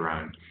suit your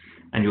own.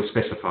 And you'll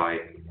specify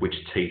which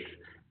teeth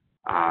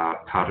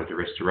are part of the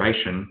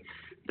restoration,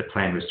 the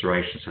planned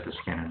restoration, so the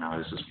scanner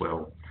knows as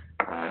well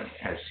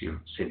as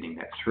you're sending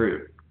that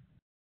through.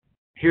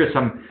 Here are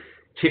some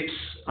tips,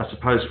 I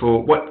suppose,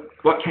 for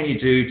what can you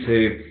do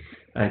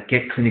to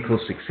get clinical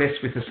success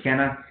with a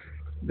scanner.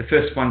 The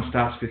first one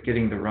starts with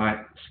getting the right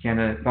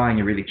scanner,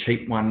 buying a really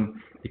cheap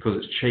one because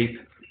it's cheap,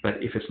 but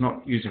if it's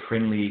not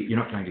user-friendly, you're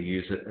not going to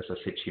use it, as I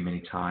said to you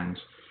many times.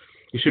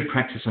 You should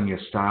practice on your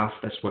staff.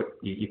 That's what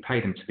you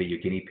pay them to be your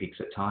guinea pigs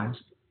at times.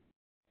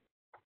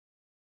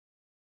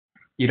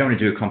 You don't want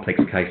to do a complex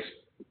case,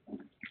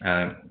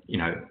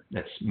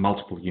 that's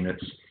multiple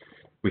units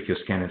with your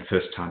scanner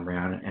first time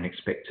round and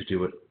expect to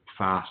do it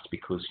fast,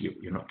 because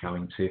you're not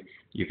going to.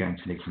 You're going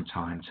to need some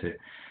time to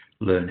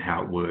learn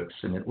how it works,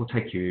 and it will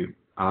take you,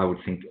 I would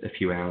think, a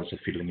few hours of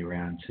fiddling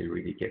around to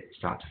really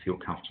start to feel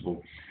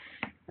comfortable.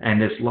 And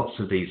there's lots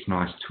of these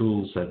nice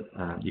tools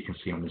that you can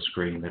see on the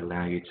screen that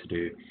allow you to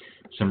do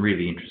some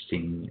really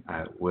interesting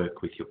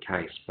work with your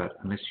case, but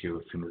unless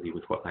you're familiar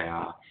with what they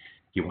are,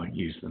 you won't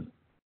use them.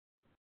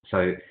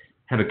 So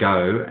have a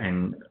go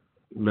and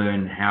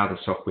learn how the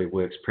software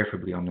works,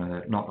 preferably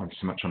not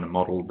so much on a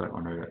model, but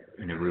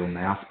in a real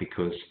mouth,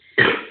 because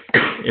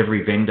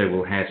every vendor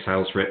will have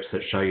sales reps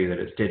that show you that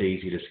it's dead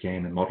easy to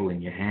scan the model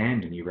in your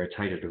hand and you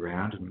rotate it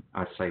around. And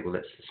I'd say, well,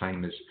 that's the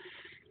same as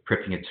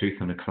prepping a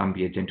tooth on a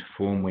Columbia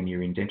Dentiform when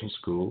you're in dental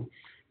school.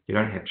 You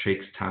don't have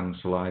cheeks, tongue,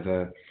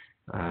 saliva,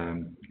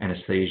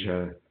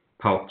 anesthesia,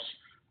 pulps,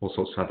 all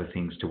sorts of other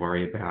things to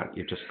worry about.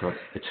 You've just got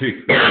a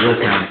tooth. We all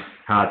found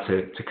hard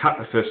to cut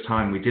the first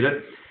time we did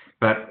it,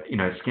 but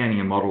scanning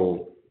a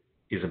model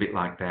is a bit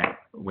like that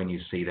when you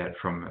see that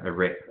from a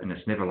rep, and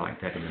it's never like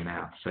that in the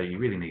mouth. So you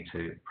really need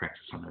to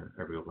practice on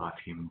a real life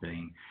human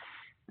being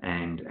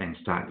and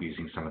start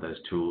using some of those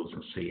tools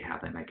and see how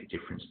they make a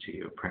difference to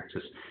your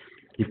practice.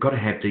 You've got to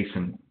have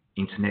decent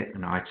internet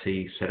and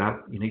IT set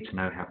up. You need to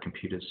know how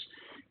computers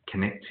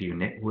connect to your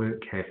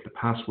network, have the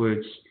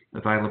passwords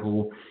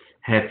available,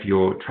 have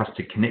your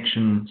trusted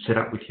connection set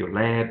up with your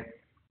lab.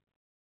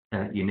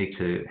 You need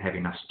to have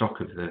enough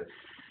stock of the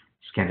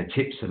scanner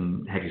tips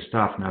and have your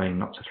staff knowing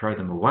not to throw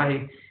them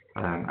away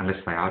unless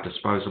they are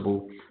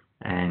disposable.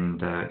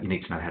 And you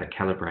need to know how to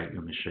calibrate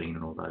your machine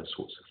and all those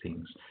sorts of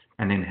things.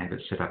 And then have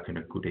it set up in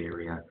a good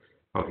area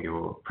of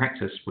your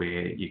practice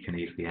where you can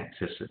easily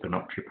access it but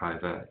not trip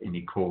over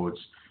any cords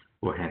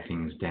or have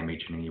things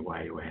damaged in any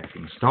way or have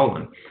things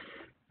stolen.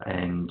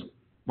 And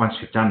once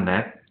you've done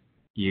that,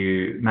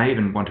 you may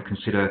even want to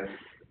consider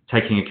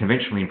taking a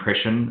conventional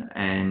impression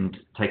and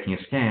taking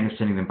a scan and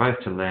sending them both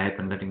to lab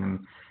and letting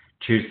them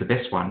choose the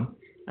best one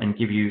and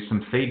give you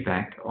some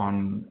feedback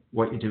on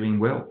what you're doing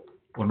well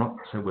or not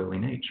so well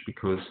in each,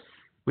 because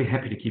we're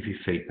happy to give you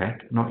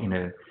feedback, not in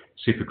a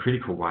super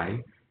critical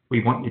way.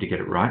 We want you to get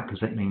it right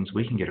because that means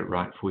we can get it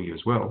right for you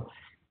as well,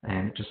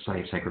 and it just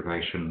saves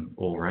aggravation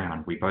all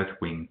around. We both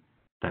win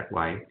that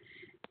way.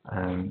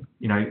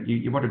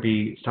 You want to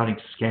be starting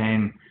to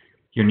scan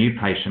your new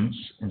patients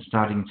and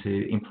starting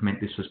to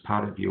implement this as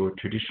part of your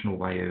traditional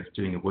way of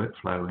doing a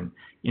workflow and,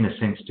 in a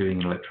sense, doing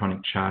an electronic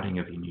charting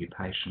of your new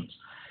patients,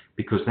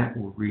 because that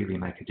will really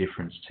make a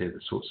difference to the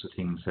sorts of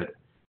things that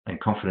and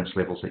confidence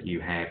levels that you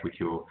have with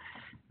your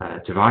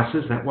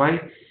devices that way.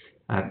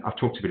 I've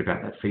talked a bit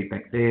about that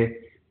feedback there,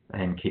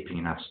 and keeping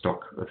enough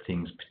stock of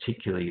things,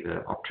 particularly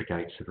the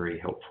Optigates, are very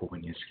helpful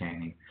when you're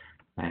scanning.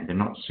 And they're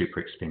not super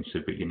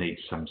expensive, but you need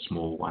some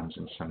small ones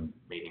and some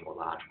medium or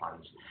large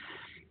ones.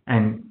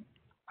 And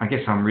I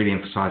guess I'm really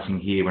emphasising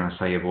here when I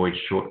say avoid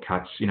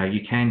shortcuts.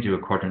 You can do a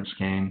quadrant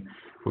scan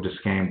or to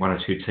scan 1 or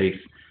 2 teeth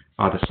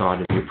either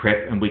side of your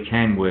prep, and we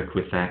can work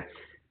with that.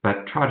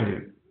 But try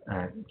to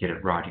get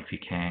it right if you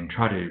can.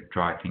 Try to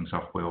dry things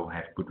off well,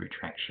 have good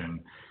retraction,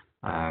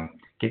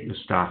 get your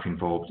staff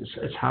involved.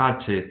 It's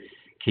hard to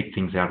keep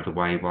things out of the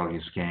way while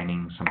you're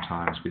scanning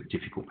sometimes with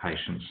difficult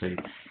patients. So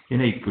you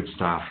need good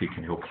staff who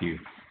can help you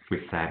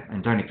with that,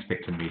 and don't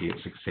expect immediate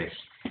success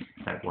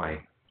that way.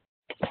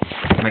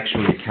 Make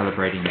sure you're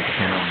calibrating your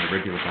scanner on a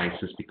regular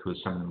basis, because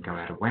some of them go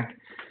out of whack,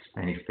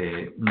 and if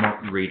they're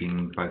not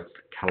reading both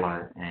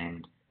colour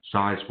and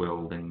size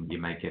well, then you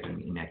may get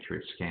an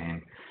inaccurate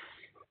scan.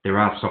 There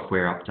are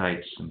software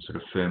updates and sort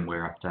of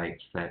firmware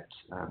updates that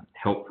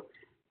help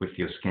with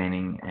your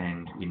scanning,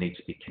 and you need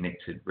to be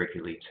connected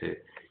regularly to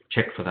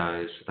check for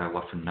those. They'll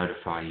often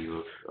notify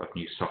you of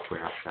new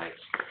software updates.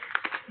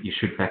 You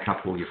should back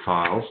up all your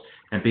files,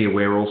 and be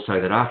aware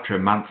also that after a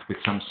month with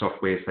some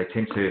softwares, they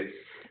tend to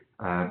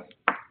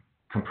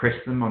compress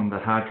them on the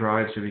hard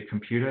drives of your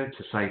computer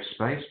to save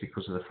space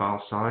because of the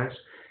file size.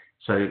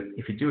 So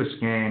if you do a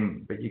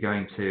scan, but you're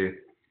going to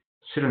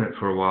sit on it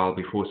for a while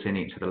before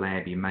sending it to the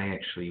lab, you may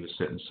actually, with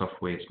certain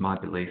software, it's my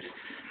belief,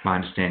 my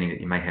understanding, that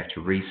you may have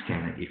to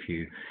rescan it if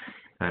you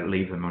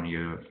leave them on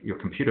your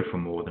computer for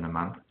more than a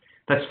month.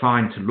 That's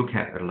fine to look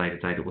at a later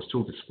date. It will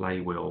still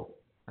display well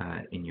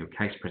in your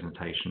case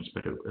presentations,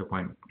 but it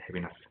won't have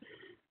enough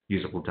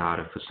usable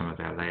data for some of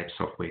our lab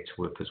software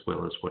to work as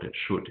well as what it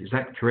should. Is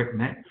that correct,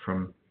 Matt,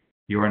 from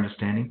your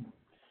understanding?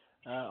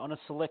 On a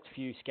select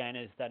few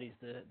scanners, that is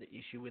the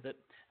issue with it.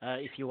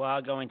 If you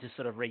are going to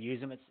sort of reuse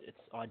them, it's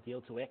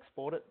ideal to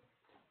export it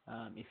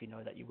if you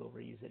know that you will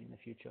reuse it in the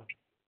future.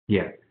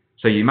 Yeah,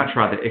 so you much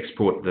rather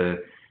export the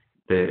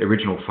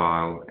original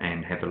file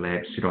and have the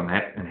lab sit on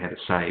that and have it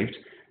saved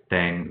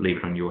than leave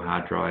it on your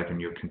hard drive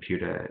and your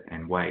computer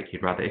and wait.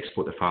 You'd rather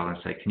export the file and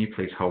say, can you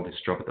please hold this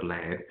job at the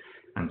lab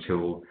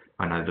until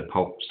I know the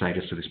pulp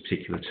status of this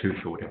particular tooth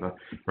or whatever,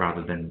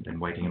 rather than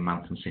waiting a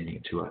month and sending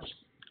it to us.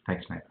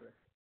 Thanks, Matt.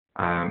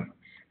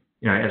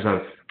 As I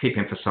keep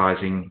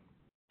emphasising,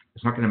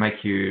 it's not going to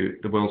make you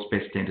the world's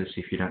best dentist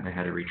if you don't know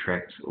how to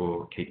retract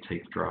or keep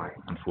teeth dry,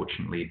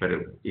 unfortunately. But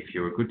if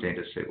you're a good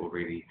dentist, it will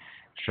really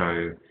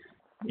show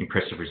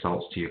impressive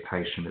results to your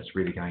patient. It's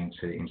really going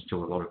to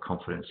instill a lot of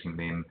confidence in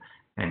them,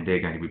 and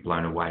they're going to be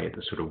blown away at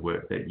the sort of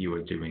work that you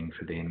are doing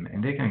for them,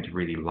 and they're going to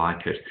really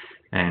like it.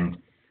 And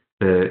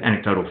the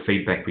anecdotal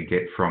feedback we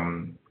get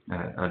from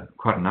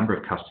quite a number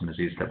of customers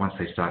is that once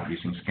they start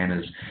using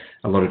scanners,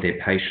 a lot of their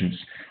patients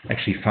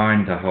actually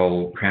find the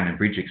whole crown and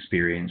bridge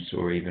experience,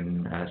 or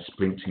even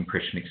splint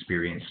impression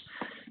experience,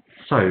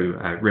 so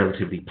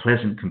relatively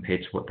pleasant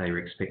compared to what they were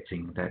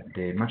expecting, that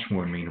they're much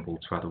more amenable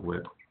to other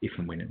work if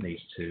and when it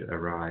needs to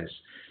arise.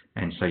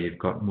 And so you've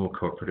got more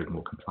cooperative,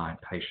 more compliant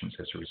patients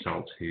as a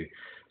result, who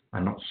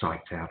are not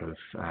psyched out of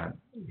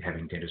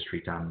having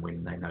dentistry done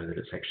when they know that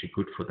it's actually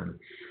good for them.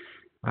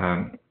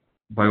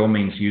 By all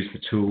means, use the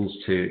tools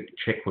to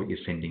check what you're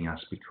sending us,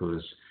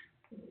 because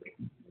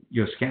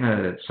your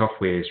scanner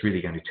software is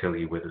really going to tell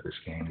you whether the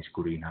scan is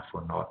good enough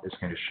or not. It's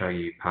going to show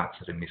you parts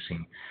that are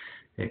missing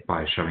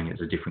by showing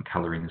it's a different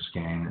colour in the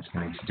scan. It's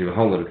going to do a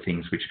whole lot of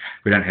things which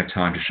we don't have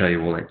time to show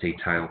you all that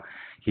detail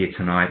here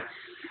tonight.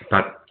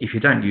 But if you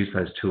don't use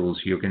those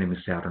tools, you're going to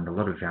miss out on a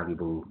lot of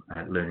valuable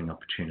learning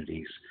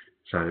opportunities.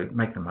 So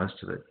make the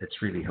most of it.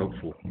 It's really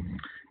helpful.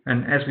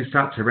 And as we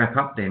start to wrap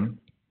up then,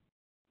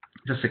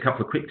 just a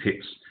couple of quick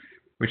tips,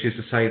 which is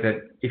to say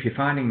that if you're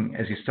finding,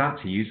 as you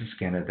start to use a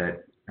scanner,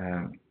 that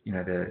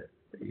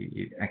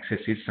the access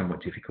is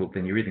somewhat difficult,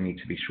 then you really need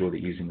to be sure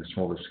that using the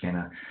smallest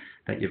scanner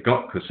that you've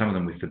got, because some of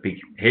them with the big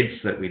heads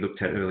that we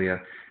looked at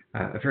earlier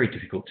are very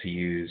difficult to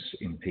use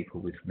in people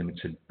with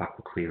limited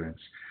buccal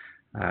clearance.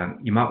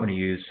 You might want to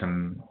use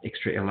some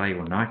extra LA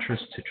or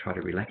nitrous to try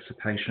to relax the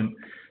patient,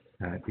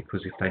 because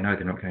if they know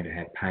they're not going to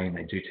have pain,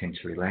 they do tend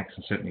to relax.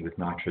 And certainly with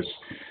nitrous,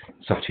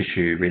 soft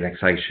tissue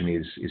relaxation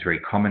is very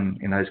common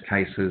in those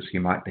cases. You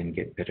might then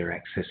get better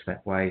access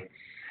that way.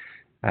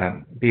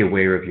 Be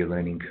aware of your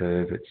learning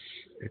curve. It's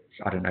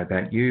I don't know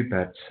about you,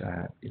 but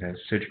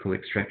surgical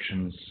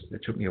extractions,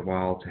 it took me a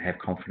while to have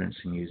confidence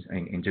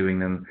in doing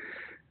them.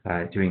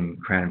 Doing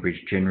crown and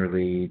bridge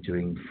generally,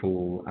 doing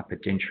full upper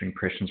denture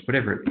impressions,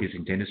 whatever it is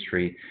in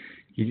dentistry,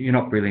 you're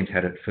not brilliant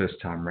at it first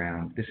time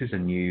round. This is a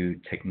new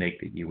technique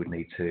that you would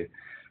need to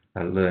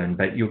learn,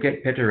 but you'll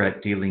get better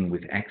at dealing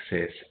with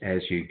access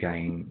as you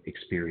gain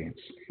experience,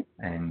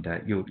 and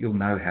you'll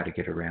know how to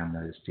get around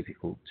those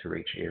difficult to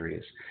reach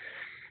areas.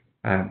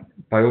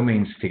 By all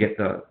means, to get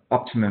the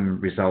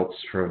optimum results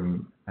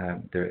from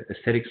the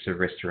aesthetics of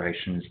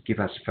restorations, give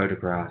us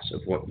photographs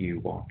of what you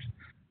want,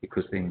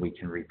 because then we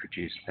can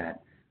reproduce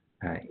that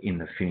in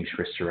the finished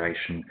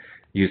restoration.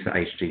 Use the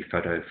HD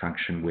photo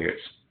function where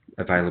it's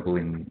available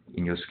in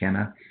your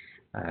scanner.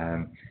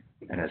 And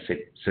as I said,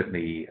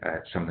 certainly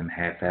some of them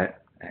have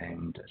that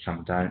and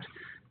some don't.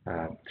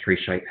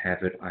 3Shape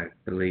have it. I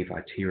believe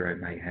Itero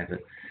may have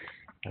it.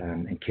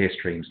 And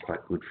Carestream's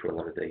quite good for a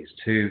lot of these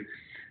too.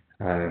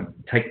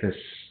 Take the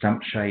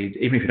stump shade,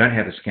 even if you don't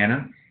have a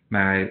scanner, may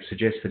I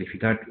suggest that if you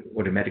don't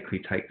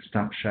automatically take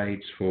stump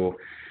shades for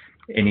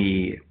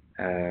any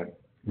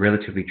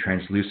relatively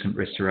translucent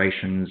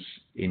restorations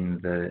in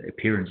the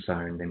appearance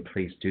zone, then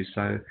please do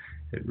so.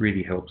 It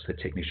really helps the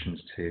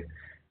technicians to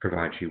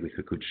provide you with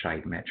a good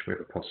shade match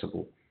wherever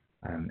possible,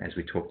 as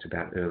we talked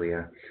about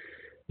earlier.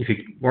 If you're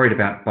worried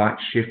about bite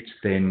shift,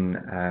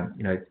 then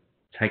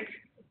take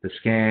the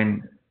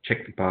scan,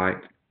 check the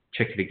bite,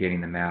 check it again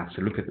in the mouth.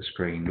 So look at the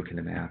screen, look in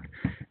the mouth,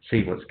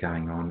 see what's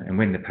going on. And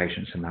when the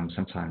patients are numb,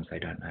 sometimes they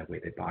don't know where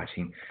they're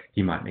biting.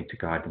 You might need to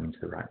guide them into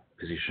the right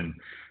position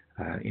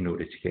in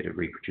order to get a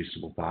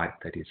reproducible bite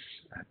that is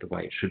the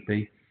way it should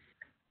be.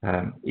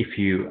 If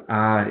you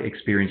are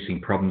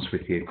experiencing problems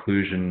with the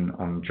occlusion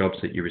on jobs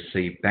that you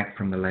receive back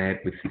from the lab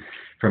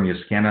from your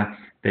scanner,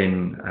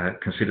 then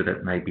consider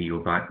that maybe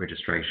your bite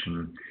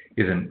registration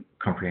isn't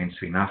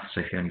comprehensive enough.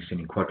 So if you're only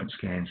sending quadrant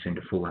scans, send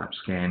a full ARP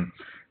scan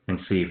and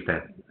see if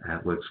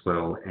that works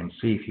well, and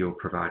see if you're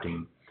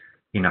providing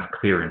enough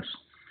clearance.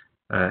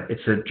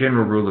 It's a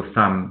general rule of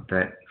thumb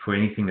that for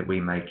anything that we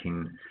make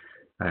in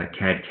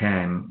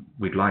CAD/CAM,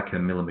 we'd like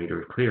 1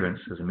 millimetre of clearance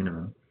as a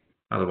minimum.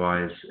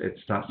 Otherwise, it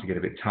starts to get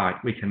a bit tight.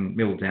 We can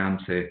mill down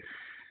to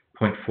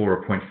 0.4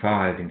 or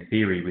 0.5 in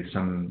theory with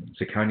some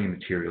zirconium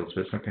materials,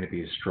 but it's not going to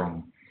be as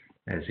strong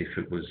as if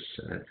it was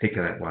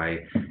thicker that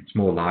way. It's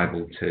more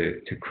liable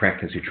to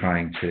crack as you're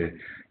trying to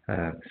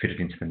fit it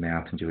into the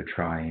mouth and do a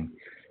try-in.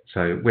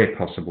 So where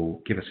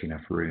possible, give us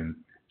enough room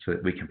so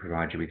that we can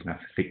provide you with enough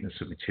thickness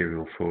of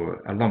material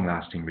for a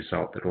long-lasting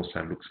result that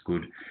also looks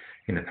good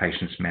in the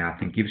patient's mouth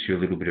and gives you a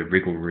little bit of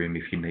wriggle room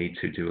if you need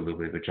to do a little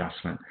bit of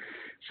adjustment.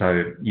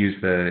 So use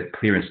the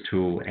clearance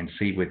tool and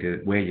see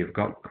where you've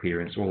got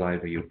clearance all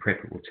over your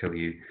prep. It will tell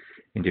you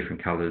in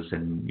different colours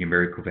and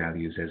numerical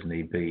values as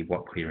need be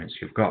what clearance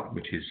you've got,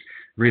 which is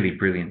really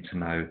brilliant to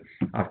know.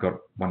 I've got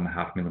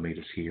 1.5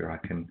 millimetres here. I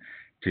can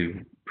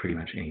do pretty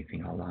much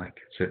anything I like.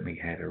 Certainly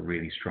had a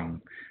really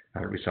strong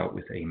result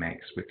with Emax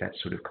with that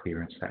sort of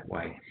clearance that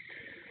way.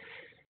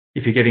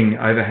 If you're getting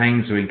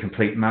overhangs or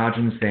incomplete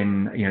margins,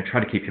 then try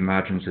to keep your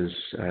margins as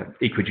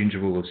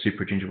equigingival or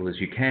supragingival as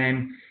you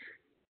can.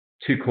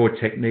 2-chord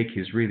technique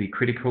is really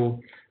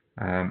critical.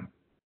 That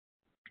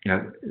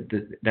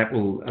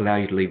will allow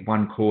you to leave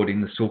 1 chord in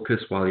the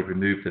sulcus while you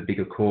remove the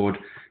bigger chord.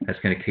 That's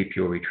going to keep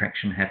your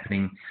retraction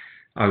happening.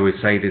 I always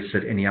say this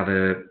at any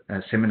other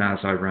seminars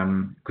I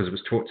run, because it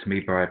was taught to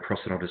me by a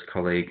prosthodontist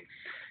colleague,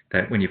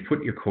 that when you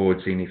put your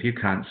chords in, if you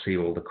can't see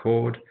all the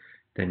chord,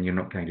 then you're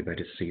not going to be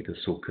able to see the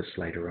sulcus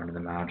later on in the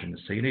margins.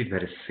 So you need to be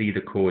able to see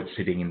the chord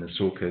sitting in the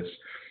sulcus.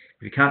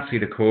 If you can't see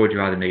the chord,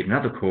 you either need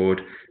another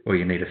chord or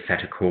you need a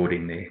fatter chord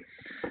in there.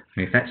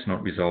 And if that's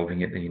not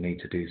resolving it, then you need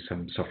to do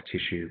some soft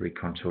tissue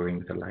recontouring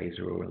with a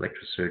laser or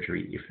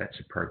electrosurgery if that's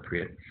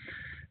appropriate.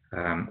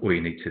 Or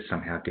you need to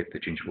somehow get the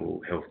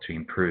gingival health to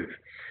improve.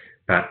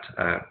 But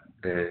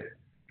the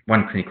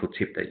one clinical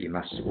tip that you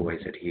must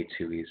always adhere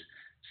to is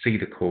see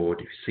the chord.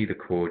 If you see the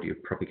chord, you're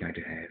probably going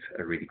to have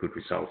a really good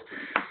result.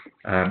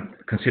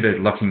 Consider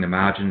locking the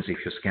margins if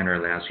your scanner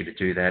allows you to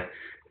do that,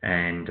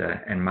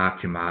 and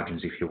mark your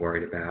margins if you're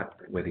worried about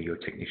whether your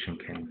technician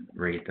can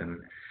read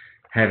them.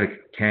 Have a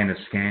can of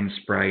scan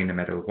spray no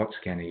matter what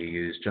scanner you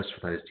use, just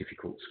for those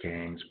difficult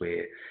scans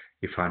where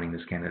you're finding the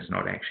scanner's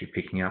not actually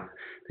picking up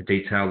the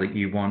detail that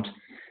you want.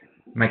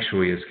 Make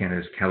sure your scanner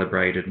is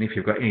calibrated, and if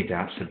you've got any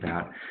doubts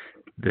about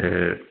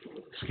the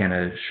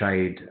scanner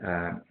shade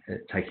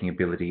taking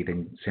ability,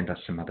 then send us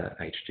some other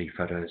HD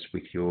photos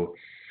with your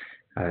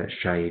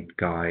shade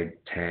guide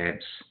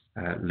tabs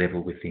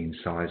level with the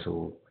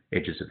incisal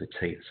edges of the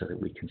teeth so that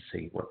we can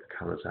see what the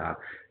colours are,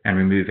 and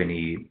remove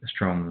any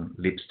strong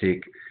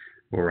lipstick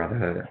or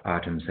other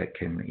items that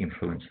can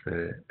influence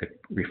the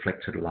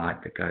reflected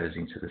light that goes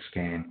into the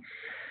scan.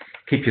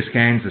 Keep your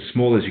scans as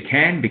small as you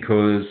can,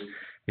 because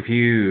if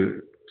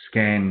you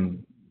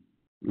scan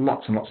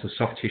lots and lots of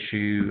soft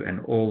tissue and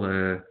all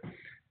the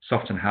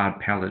soft and hard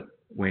palate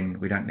when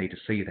we don't need to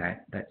see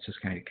that, that's just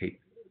going to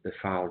keep the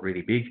file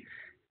really big,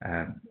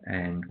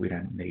 and we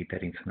don't need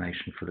that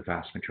information for the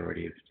vast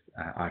majority of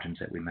items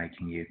that we're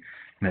making you.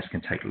 And that's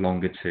going to take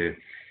longer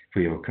for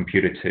your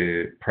computer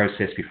to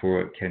process before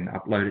it can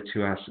upload it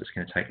to us. It's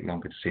going to take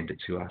longer to send it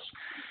to us,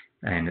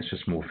 and it's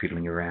just more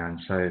fiddling around.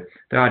 So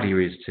the idea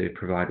is to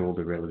provide all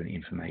the relevant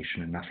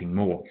information and nothing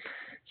more.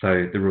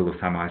 So the rule of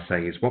thumb I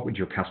say is, what would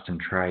your custom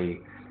tray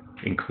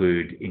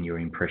include in your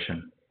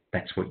impression?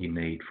 That's what you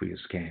need for your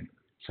scan.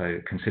 So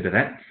consider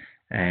that.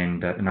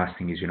 And the nice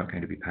thing is you're not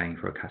going to be paying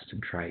for a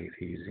custom tray if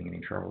you're using an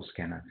intraoral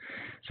scanner.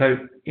 So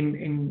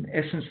in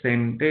essence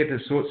then, they're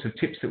the sorts of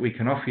tips that we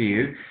can offer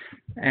you.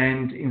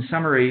 And in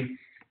summary,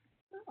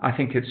 I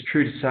think it's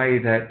true to say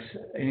that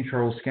an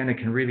intraoral scanner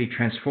can really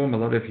transform a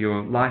lot of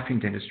your life in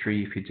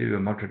dentistry if you do a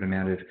moderate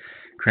amount of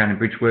crown and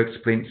bridge work,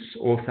 splints,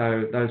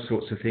 ortho, those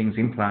sorts of things,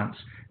 implants.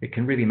 It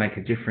can really make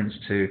a difference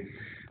to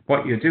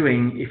what you're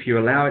doing if you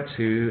allow it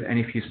to, and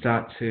if you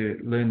start to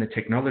learn the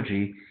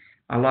technology.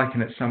 I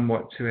liken it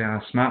somewhat to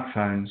our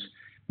smartphones.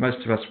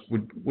 Most of us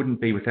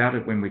wouldn't be without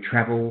it when we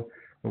travel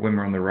or when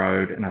we're on the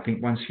road. And I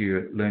think once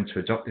you learn to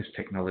adopt this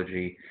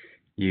technology,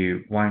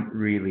 you won't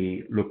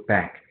really look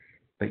back.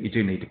 But you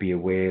do need to be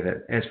aware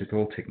that, as with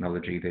all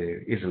technology,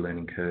 there is a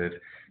learning curve,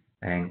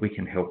 and we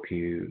can help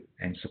you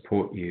and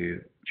support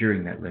you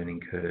during that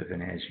learning curve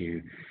and as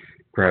you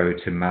grow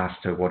to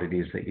master what it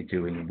is that you're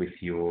doing with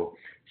your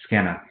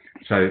scanner.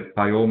 So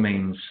by all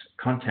means,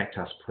 contact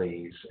us,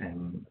 please,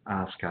 and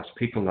ask us.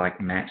 People like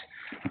Matt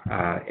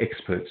are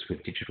experts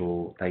with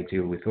digital. They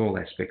deal with all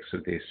aspects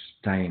of this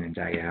day in and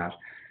day out.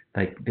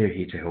 They're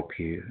here to help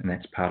you, and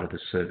that's part of the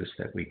service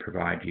that we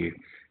provide you.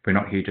 We're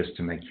not here just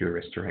to make you a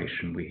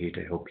restoration. We're here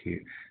to help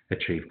you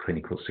achieve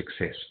clinical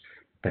success.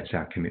 That's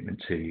our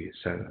commitment to you.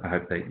 So I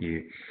hope that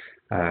you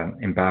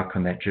embark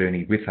on that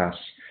journey with us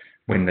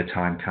when the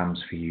time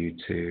comes for you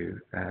to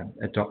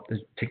adopt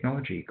the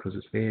technology, because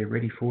it's there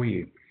ready for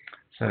you.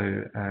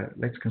 So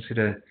let's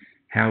consider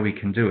how we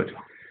can do it.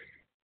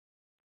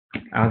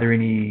 Are there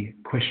any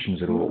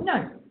questions at all?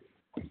 No.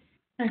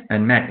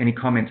 And Matt, any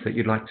comments that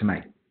you'd like to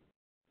make?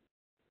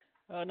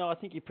 No, I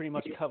think you pretty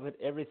much covered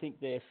everything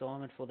there,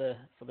 Simon, for the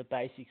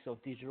basics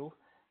of digital.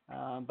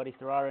 But if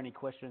there are any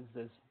questions,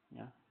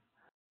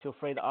 feel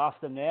free to ask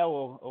them now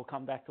or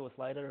come back to us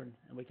later, and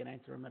we can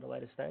answer them at a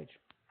later stage.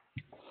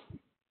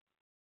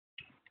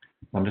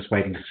 I'm just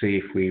waiting to see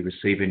if we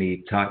receive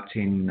any typed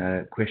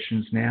in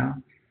questions now.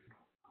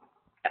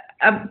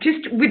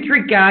 Just with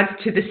regards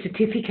to the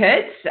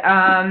certificates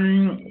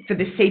for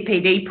the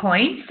CPD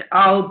points,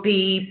 I'll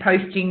be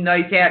posting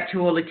those out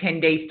to all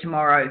attendees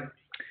tomorrow.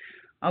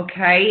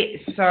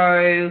 Okay,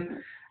 so,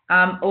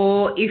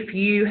 or if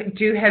you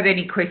do have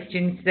any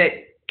questions that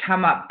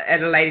come up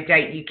at a later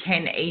date, you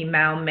can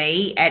email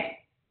me at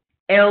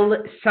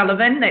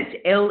lsullivan, that's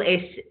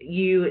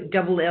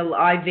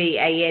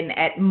LSULLIVAN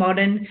at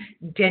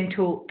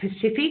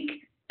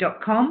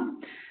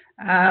moderndentalpacific.com.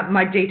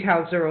 My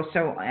details are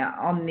also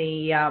on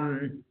the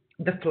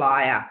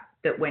flyer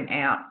that went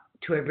out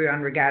to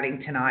everyone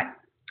regarding tonight.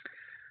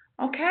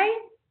 Okay.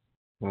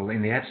 Well,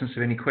 in the absence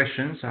of any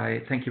questions,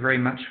 I thank you very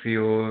much for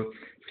your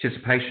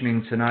participation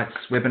in tonight's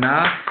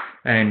webinar,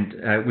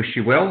 and wish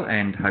you well,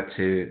 and hope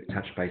to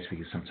touch base with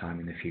you sometime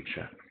in the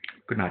future.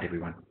 Good night,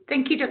 everyone.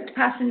 Thank you, Dr.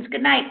 Parsons.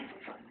 Good night.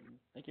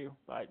 Thank you.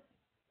 Bye.